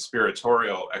 almost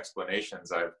conspiratorial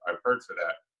explanations I've heard for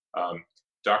that.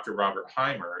 Dr. Robert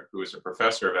Heimer, who is a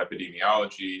professor of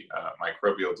epidemiology,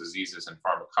 microbial diseases, and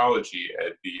pharmacology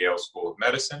at the Yale School of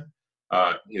Medicine.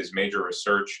 His major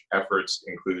research efforts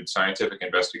include scientific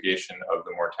investigation of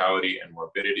the mortality and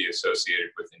morbidity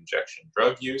associated with injection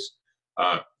drug use.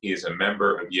 He is a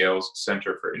member of Yale's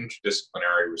Center for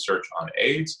Interdisciplinary Research on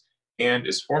AIDS and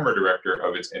is former director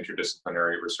of its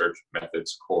Interdisciplinary Research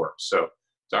Methods Core. So,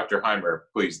 Dr. Heimer,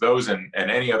 please, those and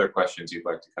any other questions you'd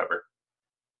like to cover.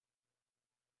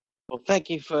 Well, thank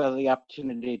you for the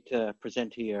opportunity to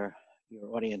present to your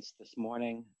audience this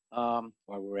morning, or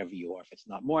wherever you are if it's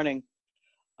not morning.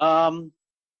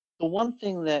 The one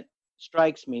thing that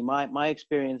strikes me, my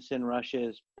experience in Russia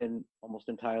has been almost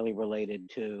entirely related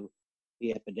to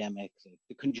the epidemic,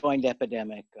 the conjoined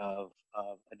epidemic of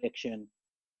addiction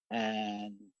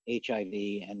and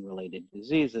HIV and related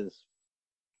diseases.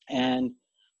 And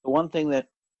the one thing that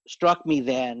struck me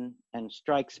then and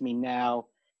strikes me now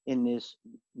in this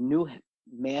new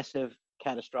massive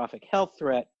catastrophic health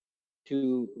threat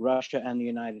to Russia and the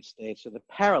United States are the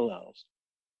parallels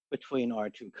between our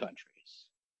two countries.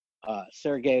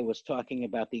 Sergey was talking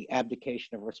about the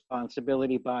abdication of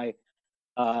responsibility by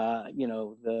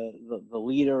the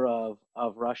leader of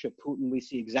Russia, Putin. We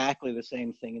see exactly the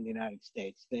same thing in the United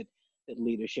States, that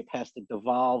leadership has to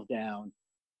devolve down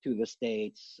to the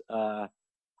states, to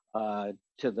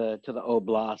the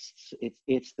oblasts.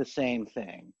 It's the same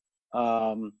thing,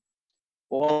 all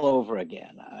over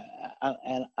again.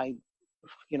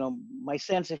 My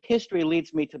sense of history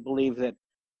leads me to believe that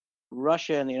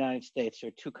Russia and the United States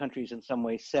are two countries in some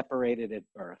ways separated at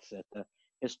birth, that the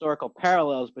historical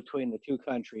parallels between the two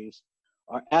countries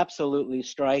are absolutely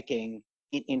striking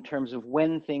in terms of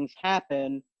when things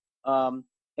happen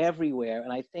everywhere.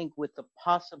 And I think with the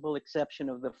possible exception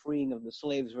of the freeing of the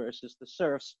slaves versus the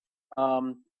serfs,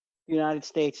 the United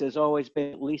States has always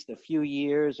been at least a few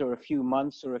years or a few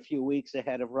months or a few weeks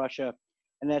ahead of Russia.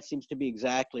 And that seems to be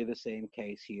exactly the same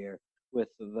case here with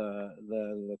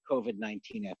the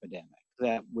COVID-19 epidemic,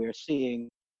 that we're seeing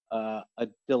a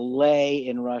delay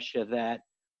in Russia that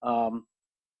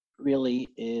really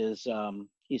is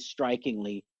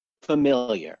strikingly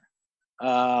familiar.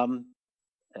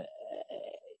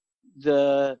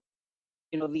 The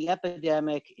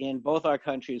epidemic in both our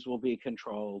countries will be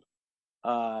controlled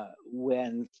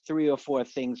when 3 or 4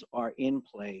 things are in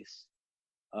place.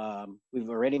 We've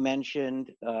already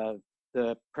mentioned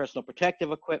the personal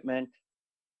protective equipment.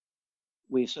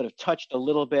 We've sort of touched a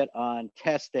little bit on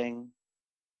testing.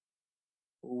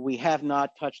 We have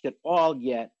not touched at all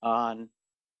yet on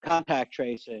contact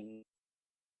tracing.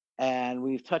 And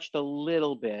we've touched a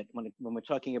little bit when we're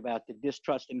talking about the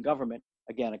distrust in government,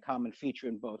 again, a common feature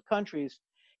in both countries,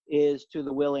 is to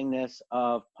the willingness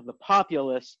of the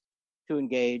populace to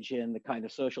engage in the kind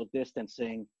of social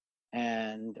distancing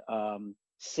and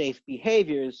safe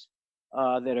behaviors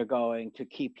that are going to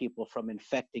keep people from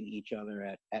infecting each other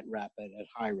at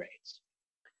high rates.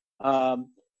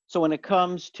 So when it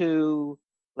comes to,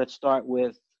 let's start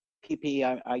with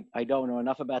PPE, I don't know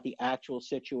enough about the actual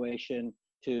situation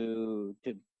to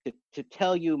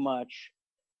tell you much.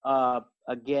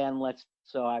 Again,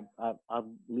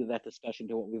 I'll leave that discussion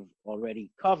to what we've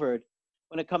already covered.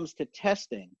 When it comes to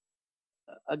testing,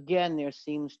 again, there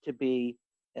seems to be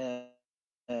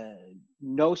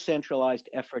no centralized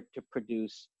effort to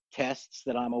produce tests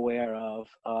that I'm aware of,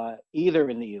 either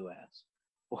in the US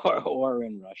or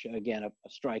in Russia. Again, a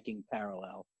striking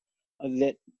parallel,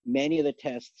 that many of the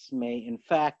tests may in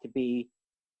fact be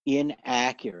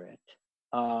inaccurate.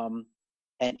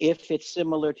 And if it's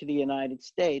similar to the United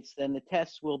States, then the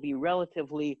tests will be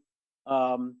relatively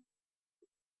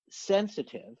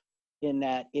sensitive, in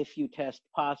that if you test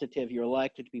positive, you're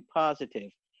likely to be positive,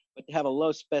 but to have a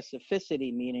low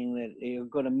specificity, meaning that you're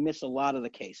going to miss a lot of the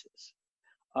cases.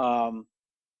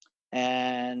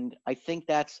 And I think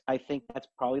that's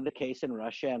probably the case in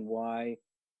Russia, and why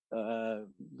the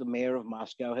mayor of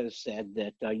Moscow has said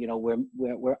that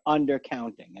we're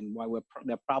undercounting, and why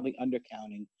they're probably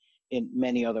undercounting in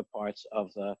many other parts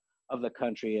of the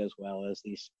country as well, as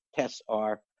these tests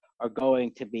are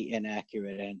going to be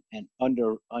inaccurate and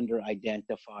under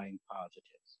identifying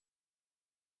positives.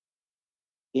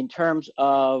 In terms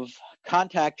of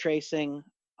contact tracing,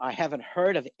 I haven't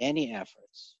heard of any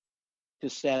efforts to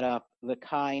set up the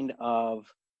kind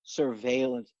of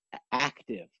surveillance,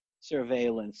 active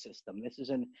surveillance system.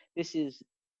 This is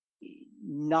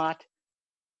not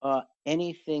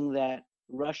anything that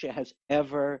Russia has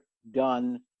ever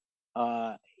done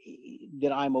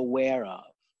that I'm aware of.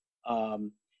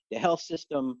 The health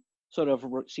system sort of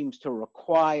seems to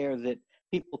require that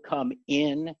people come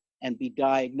in and be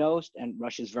diagnosed, and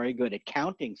Russia's very good at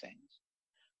counting things.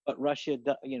 But Russia,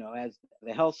 as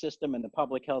the health system and the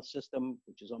public health system,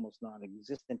 which is almost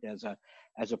non-existent as a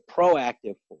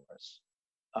proactive force,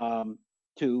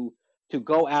 to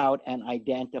go out and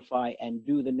identify and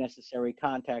do the necessary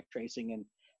contact tracing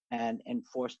and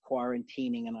enforced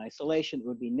quarantining and isolation that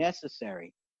would be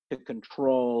necessary to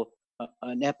control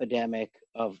an epidemic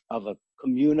of a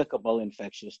communicable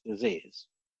infectious disease.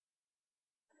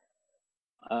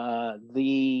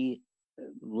 The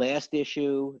last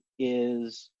issue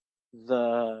is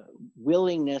the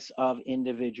willingness of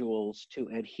individuals to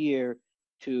adhere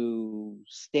to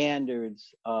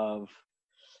standards of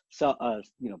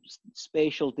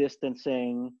spatial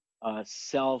distancing,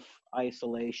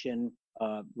 self-isolation,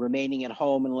 remaining at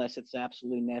home unless it's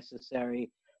absolutely necessary,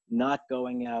 not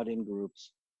going out in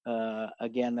groups.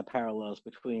 Again, the parallels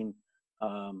between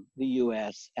the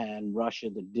US and Russia,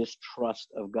 the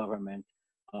distrust of government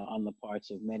on the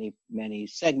parts of many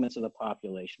segments of the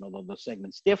population, although the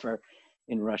segments differ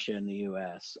in Russia and the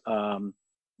US,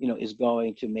 is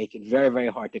going to make it very, very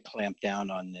hard to clamp down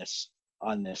on this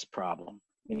problem.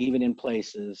 And even in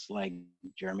places like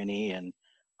Germany and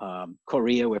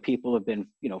Korea, where people have been,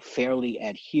 fairly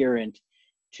adherent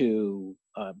to,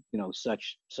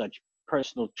 such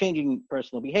changing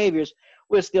personal behaviors,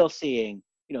 we're still seeing,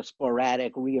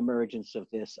 sporadic reemergence of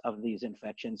these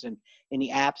infections. And in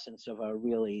the absence of a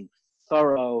really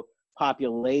thorough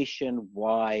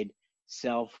population-wide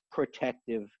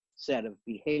self-protective set of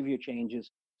behavior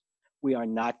changes, we are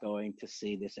not going to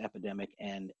see this epidemic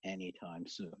end anytime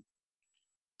soon.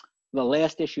 The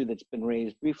last issue that's been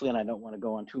raised briefly, and I don't want to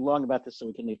go on too long about this so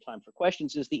we can leave time for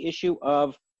questions, is the issue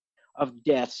of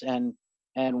deaths and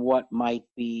what might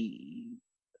be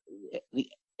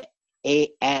a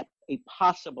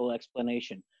possible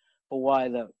explanation for why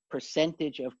the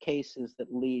percentage of cases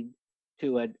that lead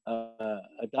to a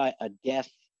death,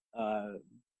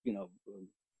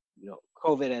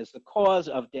 COVID as the cause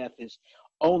of death, is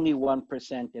only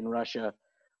 1% in Russia,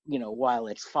 while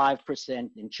it's 5%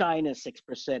 in China,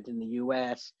 6% in the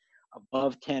US,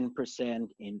 above 10%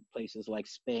 in places like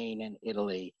Spain and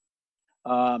Italy.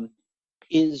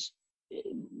 Is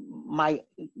my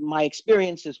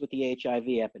experiences with the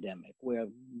HIV epidemic, where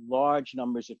large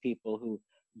numbers of people who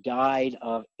died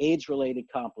of AIDS-related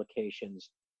complications,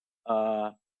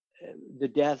 the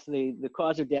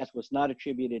cause of death was not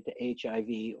attributed to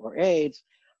HIV or AIDS,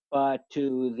 but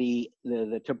to the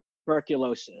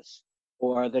tuberculosis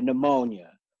or the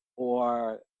pneumonia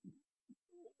or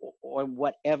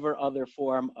whatever other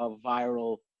form of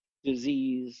viral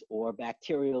disease or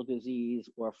bacterial disease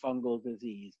or fungal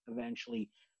disease eventually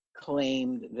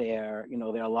claimed their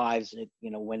lives,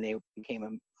 when they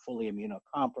became fully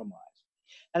immunocompromised.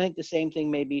 I think the same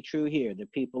thing may be true here,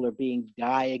 that people are being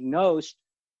diagnosed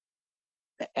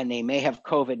and they may have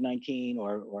COVID-19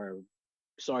 or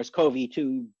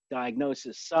SARS-CoV-2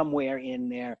 diagnosis somewhere in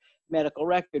their medical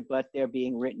record, but they're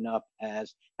being written up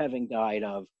as having died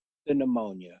of the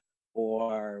pneumonia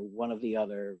or one of the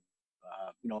other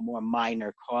more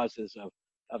minor causes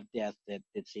of death that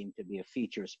seem to be a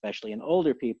feature, especially in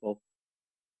older people,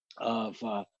 of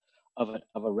a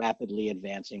rapidly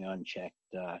advancing unchecked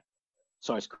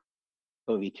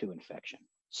SARS-CoV-2 infection.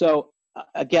 So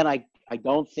again, I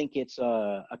don't think it's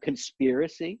a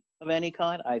conspiracy of any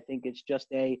kind. I think it's just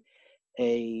a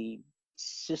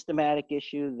systematic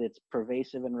issue that's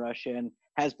pervasive in Russia and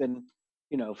has been,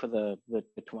 for the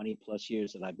 20 plus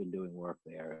years that I've been doing work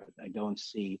there. I don't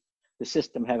see the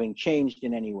system having changed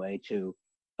in any way to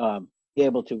be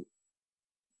able to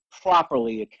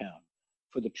properly account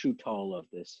for the true toll of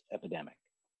this epidemic.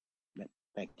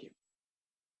 Thank you.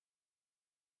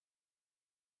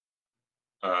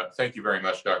 Thank you very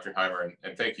much, Dr. Heimer,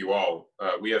 and thank you all.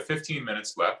 We have 15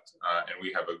 minutes left, and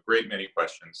we have a great many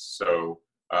questions. So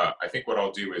I think what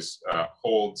I'll do is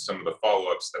hold some of the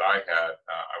follow-ups that I had.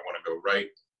 I want to go right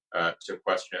to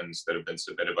questions that have been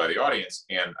submitted by the audience.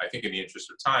 And I think in the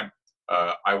interest of time,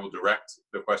 I will direct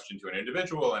the question to an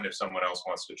individual, and if someone else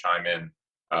wants to chime in,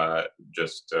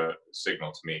 just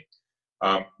signal to me.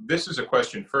 This is a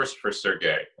question first for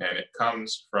Sergey, and it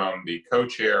comes from the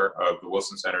co-chair of the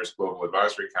Wilson Center's Global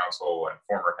Advisory Council and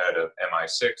former head of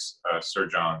MI6, Sir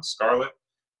John Scarlett,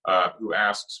 who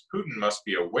asks, Putin must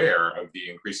be aware of the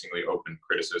increasingly open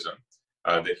criticism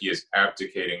that he is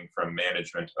abdicating from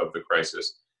management of the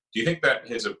crisis. Do you think that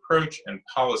his approach and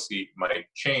policy might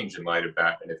change in light of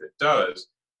that? And if it does,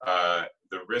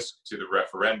 the risk to the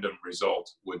referendum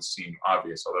result would seem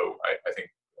obvious, although I think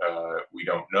we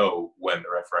don't know when the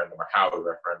referendum or how the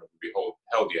referendum will be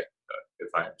held yet,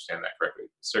 if I understand that correctly.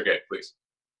 Sergey, please.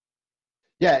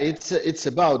 Yeah, it's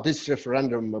about this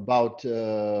referendum about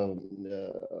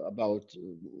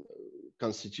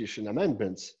constitution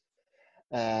amendments,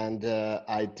 and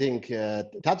I think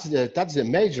that's the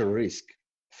major risk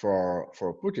for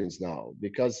Putin's now,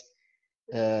 because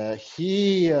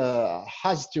he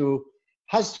has to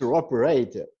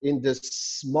operate in this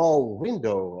small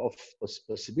window of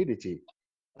possibility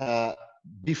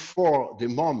before the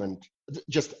moment,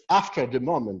 just after the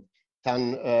moment,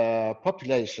 then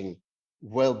population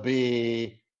will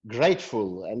be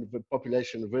grateful, and the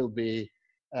population will be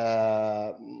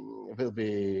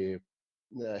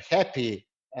happy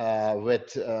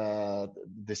with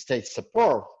the state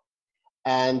support,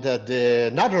 and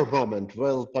another moment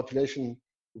will population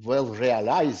will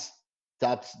realize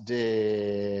that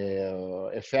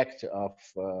the effect of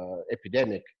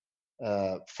epidemic,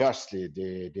 firstly,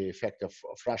 the effect of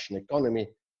Russian economy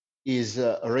is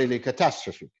really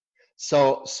catastrophic.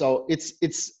 So it's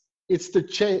to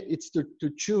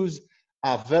choose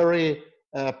a very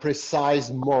precise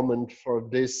moment for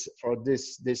this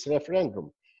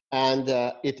referendum, and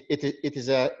it is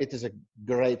a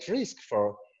great risk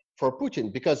for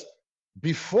Putin, because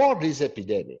before this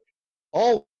epidemic,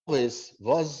 always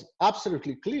was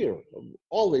absolutely clear,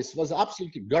 always was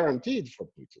absolutely guaranteed for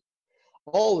Putin,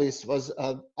 always was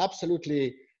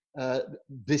absolutely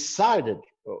decided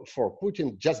for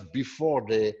Putin just before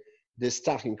the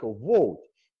starting of war,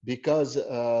 because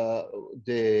the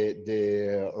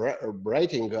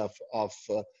rating of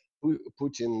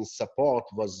Putin's support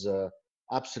was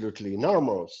absolutely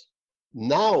enormous.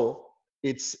 Now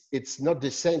it's not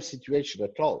the same situation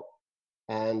at all.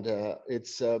 And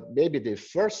it's maybe the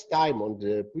first time on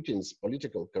Putin's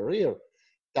political career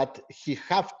that he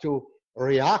have to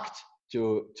react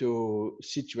to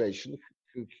situation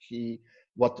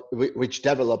which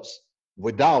develops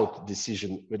without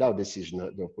decision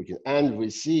of Putin. And we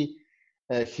see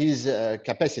his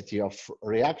capacity of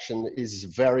reaction is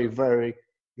very, very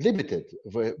limited.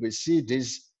 We see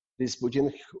this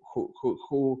Putin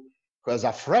who was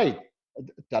afraid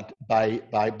that by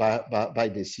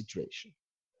this situation.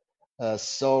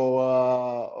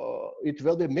 So it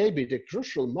will be maybe the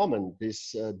crucial moment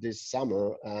this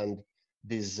summer and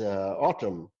this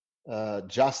autumn,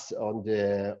 just on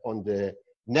the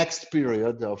next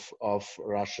period of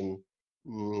Russian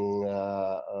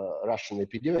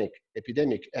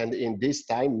epidemic, and in this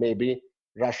time maybe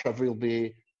Russia will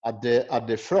be at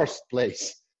the first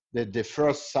place, the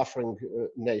first suffering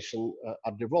nation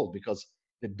at the world, because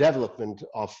the development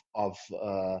of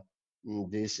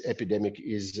this epidemic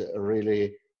is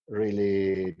really,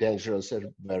 really dangerous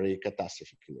and very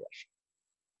catastrophic in Russia.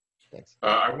 Thanks.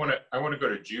 I want to go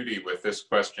to Judy with this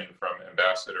question from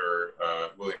Ambassador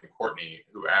William Courtney,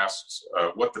 who asks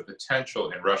what the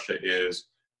potential in Russia is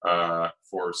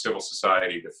for civil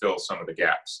society to fill some of the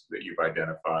gaps that you've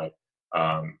identified.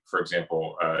 For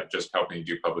example, just helping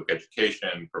do public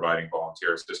education, providing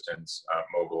volunteer assistance,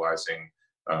 mobilizing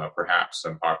perhaps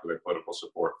some popular political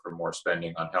support for more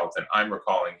spending on health. And I'm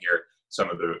recalling here some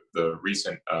of the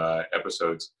recent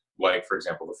episodes, like, for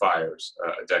example, the fires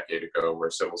a decade ago, where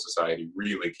civil society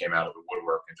really came out of the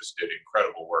woodwork and just did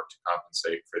incredible work to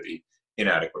compensate for the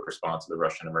inadequate response of the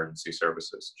Russian emergency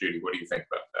services. Judy, what do you think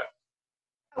about that?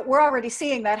 We're already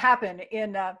seeing that happen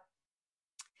in a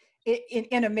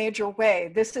major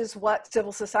way. This is what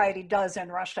civil society does in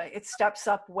Russia. It steps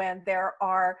up when there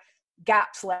are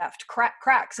gaps left,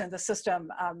 cracks in the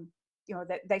system.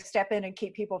 they step in and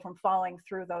keep people from falling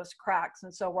through those cracks.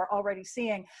 And so we're already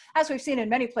seeing, as we've seen in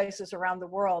many places around the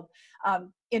world,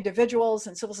 individuals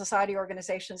and civil society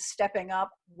organizations stepping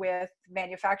up with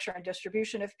manufacture and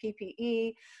distribution of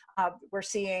PPE. We're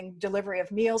seeing delivery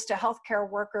of meals to healthcare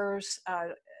workers.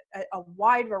 A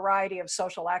wide variety of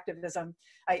social activism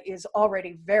is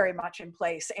already very much in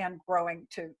place and growing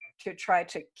to try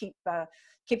to keep the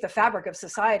fabric of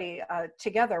society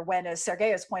together, when, as Sergey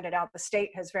has pointed out, the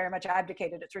state has very much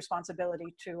abdicated its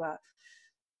responsibility to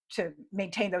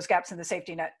maintain those gaps in the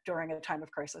safety net during a time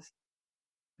of crisis.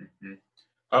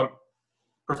 Mm-hmm.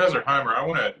 Professor Heimer, I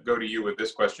want to go to you with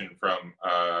this question from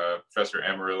Professor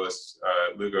Amaryllis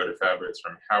Lugo de Fabris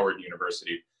from Howard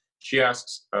University. She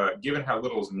asks, given how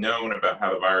little is known about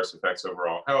how the virus affects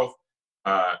overall health,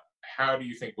 how do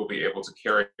you think we'll be able to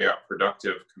carry out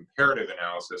productive comparative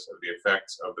analysis of the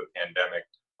effects of the pandemic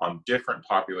on different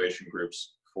population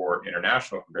groups for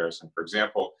international comparison? For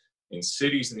example, in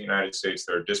cities in the United States,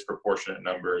 there are disproportionate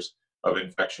numbers of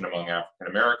infection among African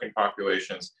American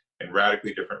populations and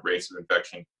radically different rates of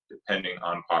infection depending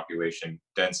on population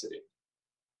density.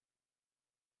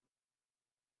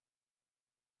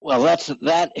 Well, that's a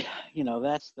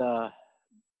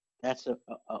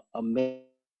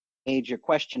major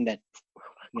question that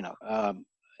I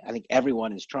think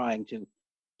everyone is trying to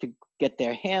get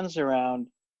their hands around,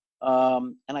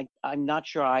 and I'm not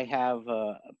sure I have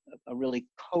a really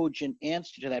cogent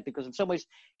answer to that, because in some ways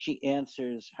she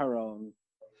answers her own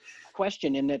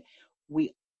question in that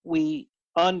we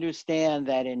understand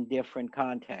that in different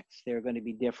contexts there are going to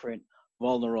be different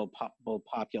vulnerable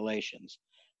populations.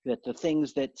 That the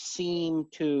things that seem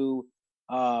to,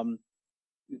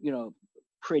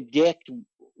 predict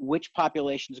which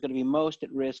population is going to be most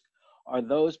at risk are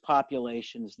those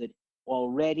populations that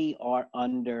already are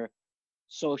under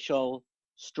social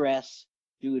stress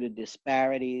due to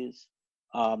disparities,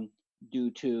 due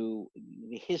to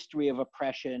the history of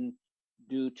oppression,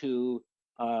 due to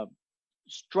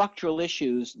structural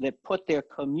issues that put that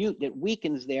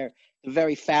weakens the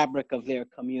very fabric of their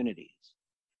communities.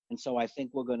 And so I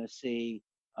think we're going to see,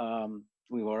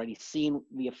 we've already seen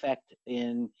the effect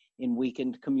in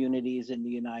weakened communities in the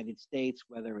United States,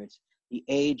 whether it's the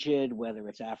aged, whether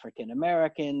it's African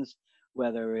Americans,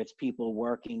 whether it's people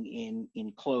working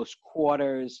in close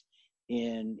quarters,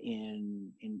 in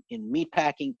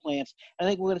meatpacking plants. I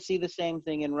think we're going to see the same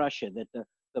thing in Russia, that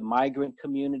the migrant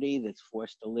community that's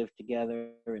forced to live together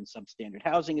in substandard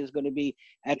housing is going to be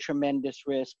at tremendous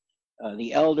risk.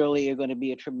 The elderly are going to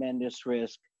be at tremendous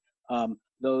risk.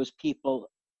 Those people,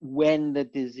 when the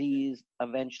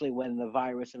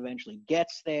virus eventually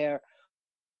gets there,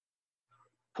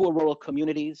 poor rural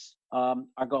communities are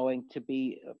going to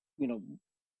be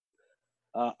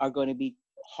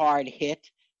hard hit,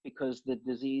 because the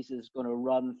disease is going to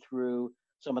run through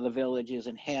some of the villages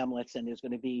and hamlets, and there's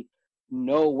going to be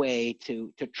no way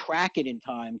to track it in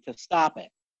time to stop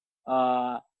it.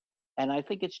 And I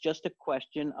think it's just a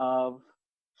question of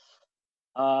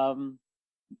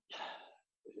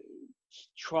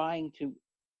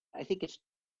I think it's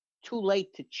too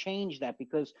late to change that,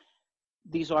 because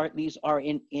these are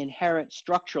inherent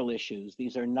structural issues.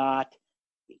 These are not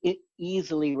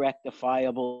easily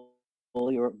rectifiable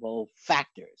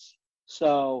factors.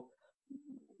 So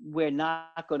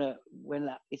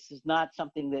this is not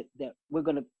something that we're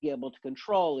going to be able to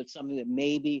control. It's something that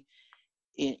maybe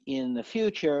in the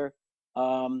future,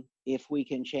 if we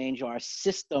can change our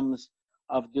systems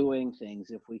of doing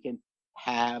things, if we can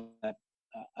have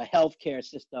a healthcare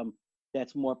system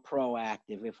that's more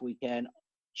proactive, if we can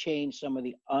change some of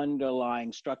the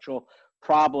underlying structural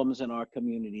problems in our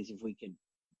communities, if we can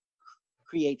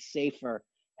create safer,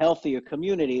 healthier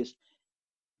communities,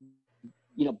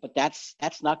 but that's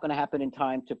not going to happen in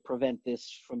time to prevent this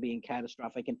from being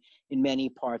catastrophic in many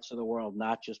parts of the world,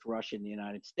 not just Russia and the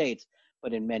United States,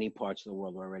 but in many parts of the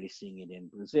world. We're already seeing it in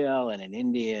Brazil and in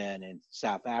India, and in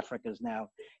South Africa is now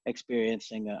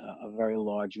experiencing a very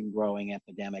large and growing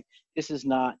epidemic. We're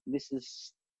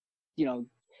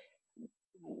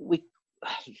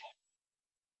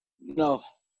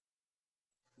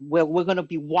going to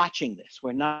be watching this.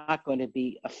 We're not going to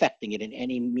be affecting it in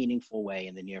any meaningful way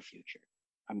in the near future,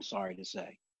 I'm sorry to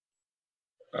say.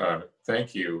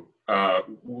 Thank you.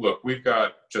 Look, we've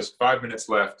got just 5 minutes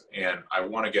left, and I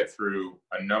want to get through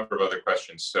a number of other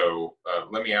questions. So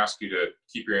let me ask you to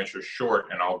keep your answers short,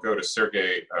 and I'll go to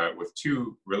Sergey with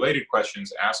two related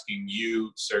questions, asking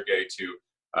you, Sergey, to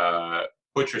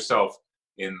put yourself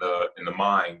in the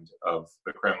mind of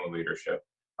the Kremlin leadership.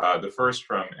 The first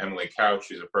from Emily Couch,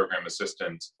 who's a program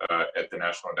assistant at the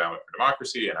National Endowment for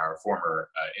Democracy and our former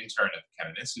intern at the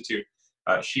Kennan Institute.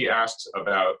 She asks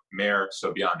about Mayor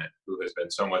Sobyanin, who has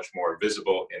been so much more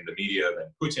visible in the media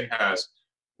than Putin has.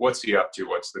 What's he up to?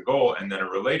 What's the goal? And then a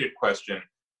related question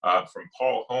from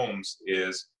Paul Holmes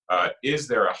is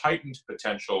there a heightened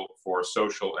potential for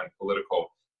social and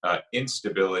political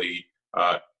instability,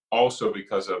 also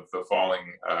because of the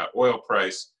falling oil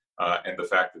price and the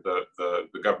fact that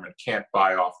the government can't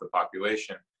buy off the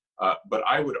population? But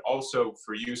I would also,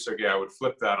 for you, Sergey, I would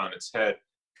flip that on its head.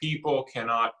 People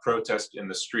cannot protest in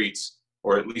the streets,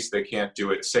 or at least they can't do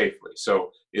it safely.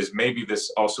 So is maybe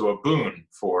this also a boon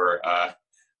for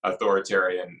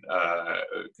authoritarian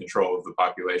control of the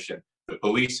population? The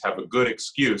police have a good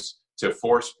excuse to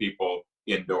force people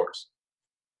indoors.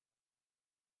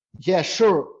 Yeah,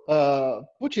 sure.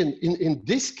 Putin, in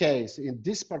this case, in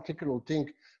this particular thing,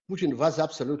 Putin was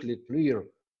absolutely clear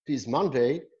this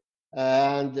Monday,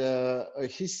 and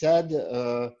he said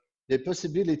the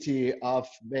possibility of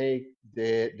make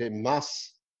the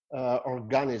mass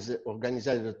organized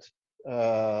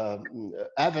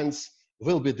events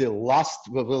will be the last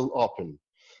we will open.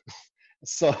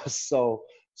 It's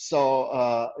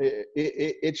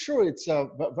sure it's a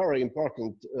very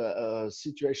important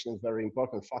situation, very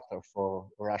important factor for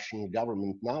Russian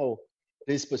government now.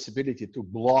 This possibility to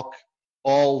block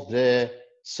all the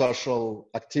social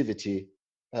activity.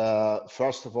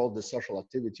 First of all, the social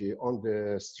activity on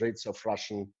the streets of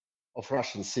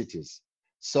Russian cities.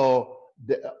 So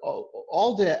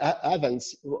all the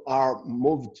events are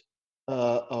moved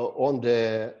on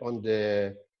the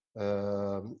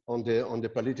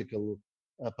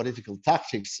political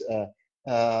tactics.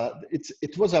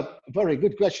 It was a very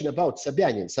good question about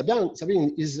Sobyanin.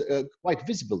 Sobyanin is quite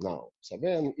visible now.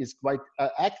 Sobyanin is quite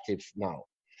active now,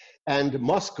 and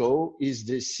Moscow is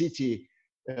the city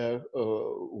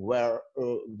where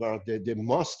the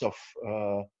most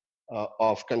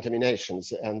of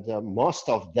contaminations and most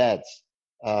of deaths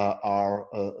are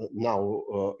now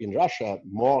in Russia.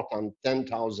 More than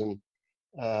 10,000.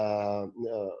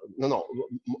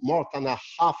 More than a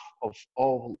half of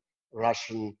all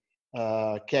Russian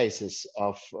cases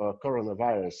of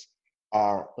coronavirus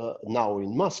are now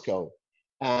in Moscow,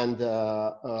 and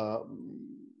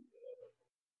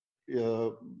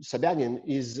Sobyanin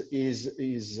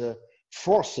is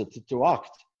forced to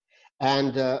act,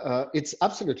 and it's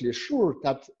absolutely sure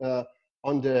that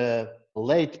on the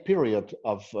late period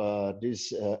of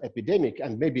this epidemic,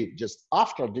 and maybe just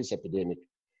after this epidemic,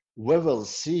 we will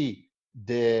see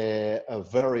the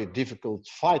very difficult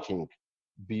fighting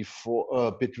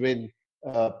between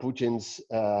Putin's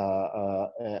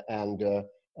and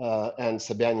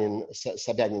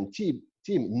Sobyanin team.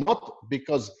 Not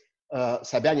because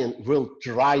Sobyanin will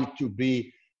try to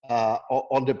be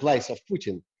on the place of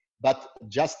Putin, but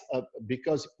just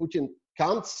because Putin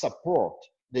can't support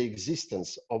the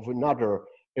existence of another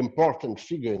important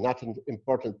figure, not an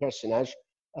important personage,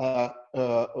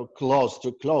 close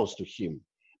to him.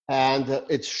 And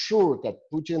it's sure that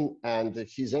Putin and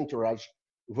his entourage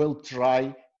will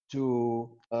try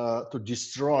to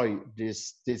destroy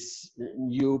this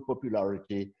new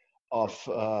popularity of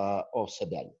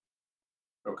Sobyanin.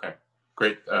 Okay,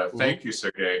 great. Thank you,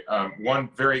 Sergey. One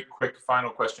very quick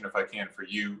final question, if I can, for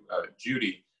you,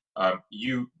 Judy.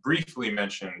 You briefly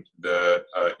mentioned the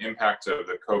impact of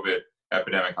the COVID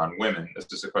epidemic on women.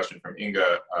 This is a question from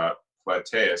Inga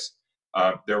Plateas.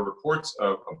 There are reports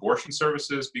of abortion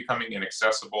services becoming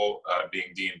inaccessible,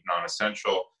 being deemed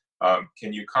non-essential.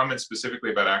 Can you comment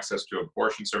specifically about access to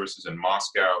abortion services in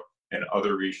Moscow and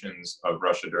other regions of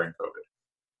Russia during COVID?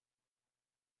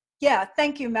 Yeah,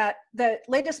 thank you, Matt. The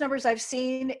latest numbers I've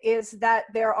seen is that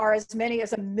there are as many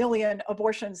as 1 million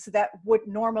abortions that would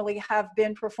normally have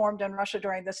been performed in Russia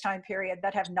during this time period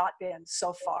that have not been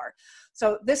so far.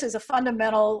 So this is a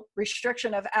fundamental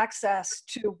restriction of access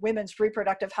to women's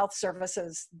reproductive health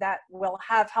services that will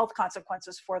have health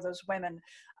consequences for those women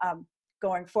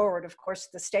going forward. Of course,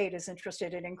 the state is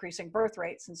interested in increasing birth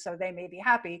rates, and so they may be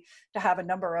happy to have a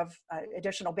number of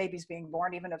additional babies being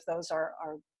born, even if those are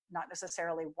not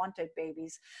necessarily wanted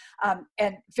babies.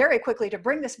 And very quickly, to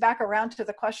bring this back around to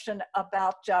the question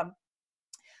about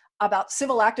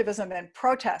civil activism and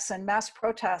protests and mass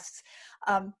protests,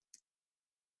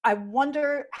 I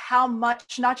wonder how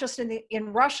much, not just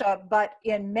in Russia, but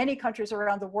in many countries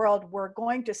around the world, we're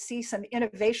going to see some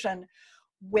innovation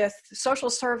with social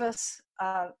service,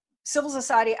 civil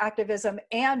society activism,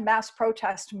 and mass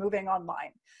protest moving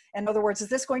online. In other words, is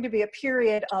this going to be a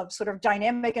period of sort of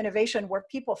dynamic innovation where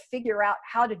people figure out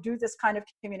how to do this kind of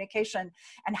communication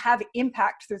and have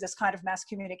impact through this kind of mass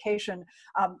communication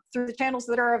through the channels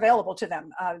that are available to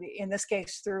them, in this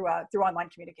case, through online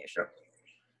communication?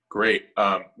 Great.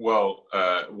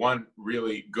 One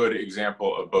really good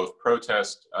example of both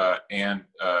protest and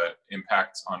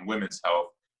impacts on women's health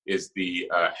is the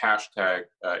hashtag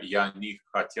Я не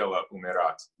хотела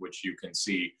умирать, which you can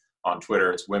see on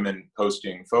Twitter. It's women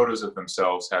posting photos of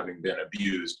themselves having been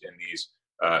abused in these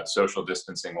social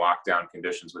distancing lockdown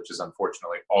conditions, which is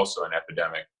unfortunately also an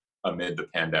epidemic amid the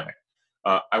pandemic.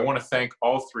 I want to thank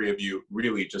all three of you,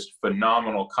 really just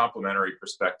phenomenal complementary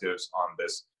perspectives on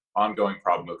this ongoing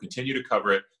problem. We'll continue to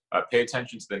cover it. Pay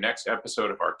attention to the next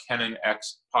episode of our Kennan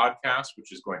X podcast,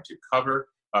 which is going to cover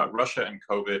Russia and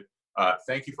COVID.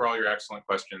 Thank you for all your excellent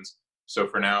questions. So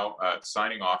for now,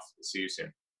 signing off. See you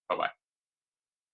soon. Bye-bye.